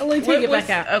book. Let me take it back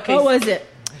out. Okay. What was it?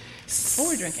 What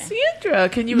we're drinking? Sandra,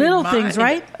 can you Little remind... things,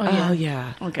 right? Oh,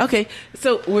 yeah. Okay.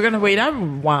 So we're going to rate our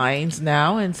wines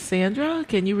now. And Sandra,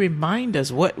 can you remind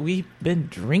us what we've been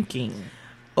drinking?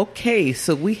 Okay,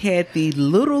 so we had the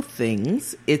Little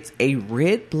Things. It's a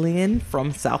red blend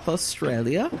from South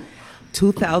Australia,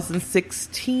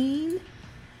 2016.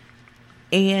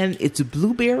 And it's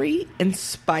blueberry and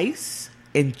spice,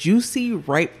 and juicy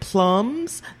ripe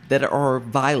plums that are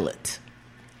violet.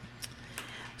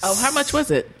 Oh, how much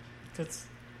was it? 'Cause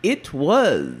It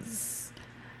was.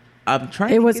 I'm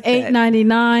trying. It was to get that.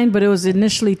 $8.99, but it was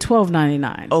initially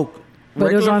 $12.99. Oh,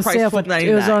 but it was regular on price sale for $12.99.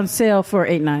 it was on sale for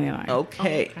 $8.99.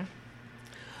 Okay.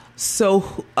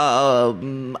 So,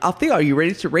 Althea, are you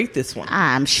ready to rate this one?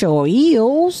 I'm sure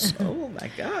is. Oh my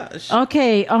gosh.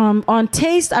 Okay, on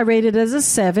taste, I rated it as a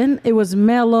 7. It was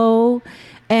mellow,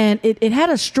 and it had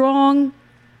a strong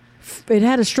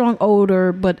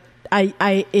odor, but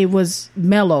it was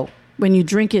mellow. When you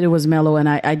drink it, it was mellow, and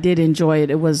I did enjoy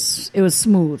it. It was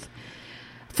smooth.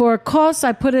 For cost,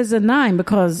 I put it as a 9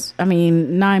 because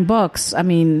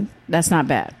 $9. That's not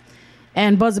bad.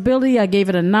 And buzzability, I gave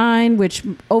it a 9, which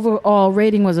overall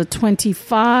rating was a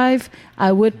 25.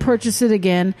 I would purchase it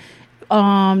again.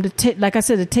 Like I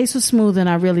said, the taste was smooth, and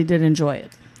I really did enjoy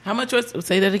it. how much was?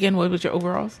 Say that again. What was your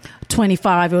overalls?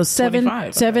 25. It was 7, 25,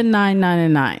 okay. 7, 9, 9,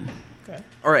 and 9. Okay.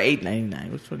 Or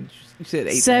 $8.99. Which one did you said?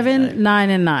 $8.99. 7, 9,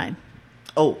 and 9.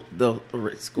 Oh, the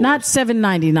score. Not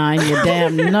 $7.99, you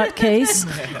damn nutcase.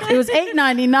 It was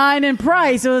 $8.99 in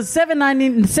price. It was $7,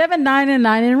 9, and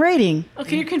 9 in rating.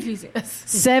 Okay, you're confusing us.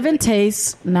 7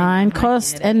 taste, 9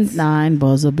 cost, and 9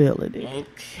 buzzability.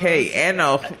 Okay,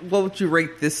 Anna, what would you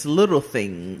rate this Little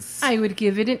Things? I would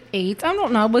give it an 8. I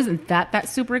don't know. I wasn't that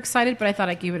super excited, but I thought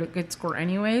I'd give it a good score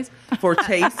anyways. For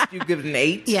taste, you give it an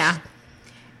 8? Yeah.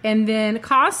 And then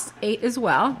cost 8 as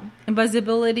well. And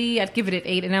buzzability, I'd give it an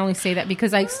 8. And I only say that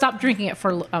because I stopped drinking it for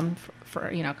a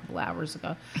couple hours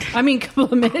ago. A couple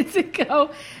of minutes ago.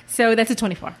 So that's a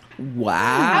 24.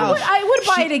 Wow. I would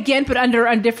buy it again, but under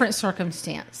a different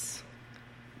circumstance.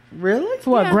 Really?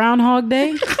 For what, Groundhog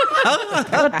Day?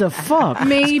 What the fuck?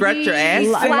 Maybe Scratch your ass?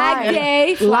 Flag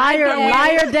Day,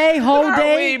 Liar Day, whole Are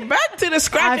day. we back to the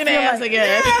scratching I feel ass like-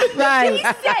 again? Right.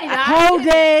 Say that. Whole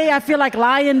day. I feel like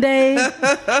Lion Day,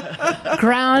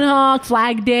 Groundhog,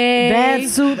 Flag Day, Bad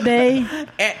Suit Day.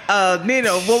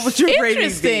 Nina, what was your rating?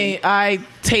 Interesting. I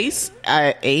taste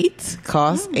 8,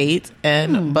 cost 8,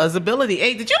 and buzzability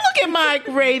 8. Did you look at my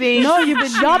rating? No,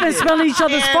 y'all been smelling each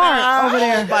other's fart over Oh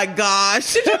there. my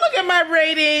gosh. Did you look at my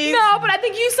rating? No, but I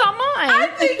think you saw mine. I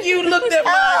think you looked at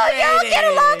my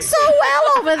rating. so well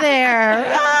over there.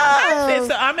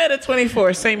 So I'm at a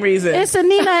 24. Same reason. It's a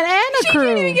Nina and Anna She didn't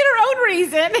even crew. get her own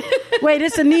reason. Wait,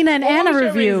 it's a Nina and Anna What was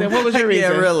your review. reason? What was your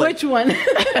reason? Yeah, really. Which one?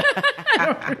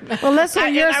 Well, let's hear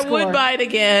your And I score. would buy it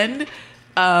again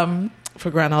for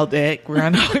Groundhog Day.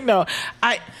 No,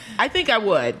 I think I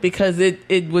would because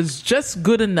it was just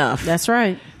good enough That's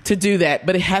right. to do that,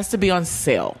 but it has to be on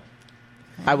sale.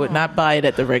 I would not buy it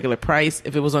at the regular price.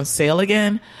 If it was on sale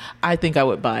again, I think I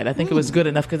would buy it. I think it was good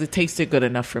enough because it tasted good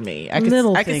enough for me. I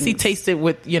could see taste it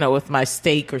with with my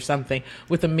steak or something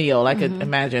with a meal. I could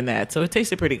imagine that. So it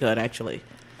tasted pretty good actually.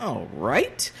 All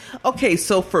right. Okay,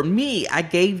 so for me, I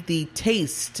gave the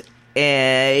taste an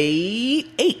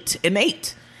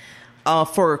 8.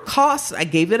 For cost, I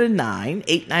gave it a 9,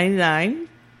 $8.99.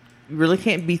 You really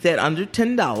can't beat that under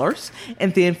 $10.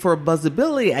 And then for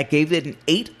buzzability, I gave it an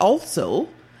 8 also.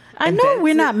 I And know that's we're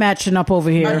it. not matching up over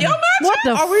here. Y'all matching? What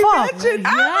the Are we fuck? matching?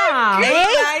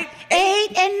 Yeah.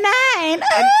 8 and 9.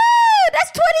 Oh,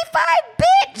 that's 25,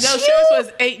 bitch. No, yours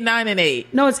was 8, 9, and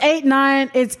 8. No, it's 8,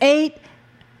 9. It's 8.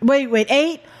 Wait,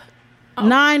 8,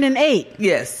 9, and 8.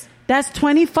 Yes. That's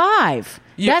 25.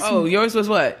 That's Yours was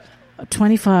what?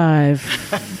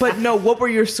 25. But no, what were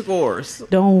your scores?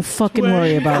 Don't fucking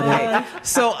worry about it.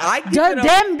 So I give it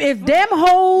If them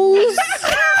hoes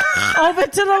over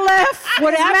to the left,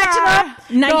 what is matching up?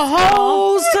 Nice the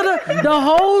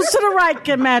hoes to the right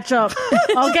can match up.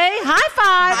 Okay, high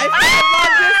five.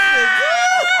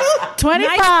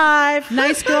 25.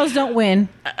 Nice girls don't win.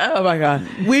 Oh my God.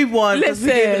 we won. 'cause we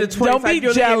gave it a Listen, 25. don't be You only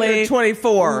gave it jelly. a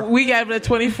 24. We gave it a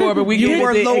 24, but we You gave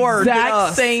were it the lower than exact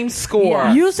us. same score.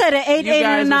 You said an 8, You 8, guys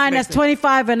and a was 9. That's mixing.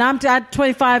 25, and I'm at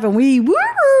 25, and we woo.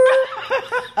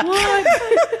 All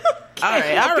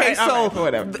right,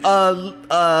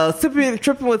 whatever. Sipping and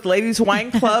Tripping with Ladies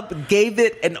Wine Club gave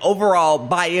it an overall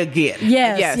buy again.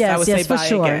 Yes, I would say for buy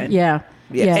sure. again. Yeah.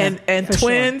 And for sure.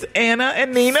 twins, Anna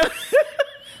and Nina.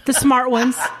 The smart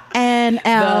ones. And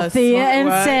Althea smart and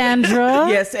one. Sandra.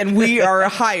 Yes, and we are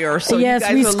higher. So you Yes,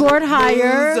 guys we are scored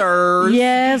higher. losers.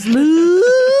 Yes,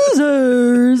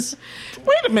 losers.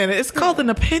 Wait a minute, it's called an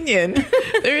opinion.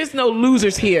 There is no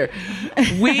losers here.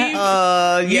 We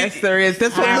Yes, there is.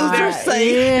 That's what losers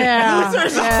say. Yeah.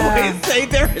 Losers always say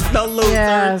there is no losers.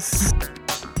 Yes.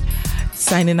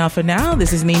 signing off for now.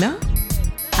 This is Nina.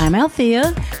 I'm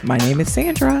Althea. My name is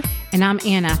Sandra. And I'm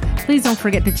Anna. Please don't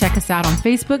forget to check us out on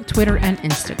Facebook, Twitter, and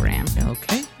Instagram.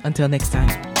 Okay, until next time.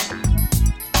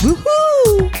 Woohoo!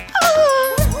 Woo!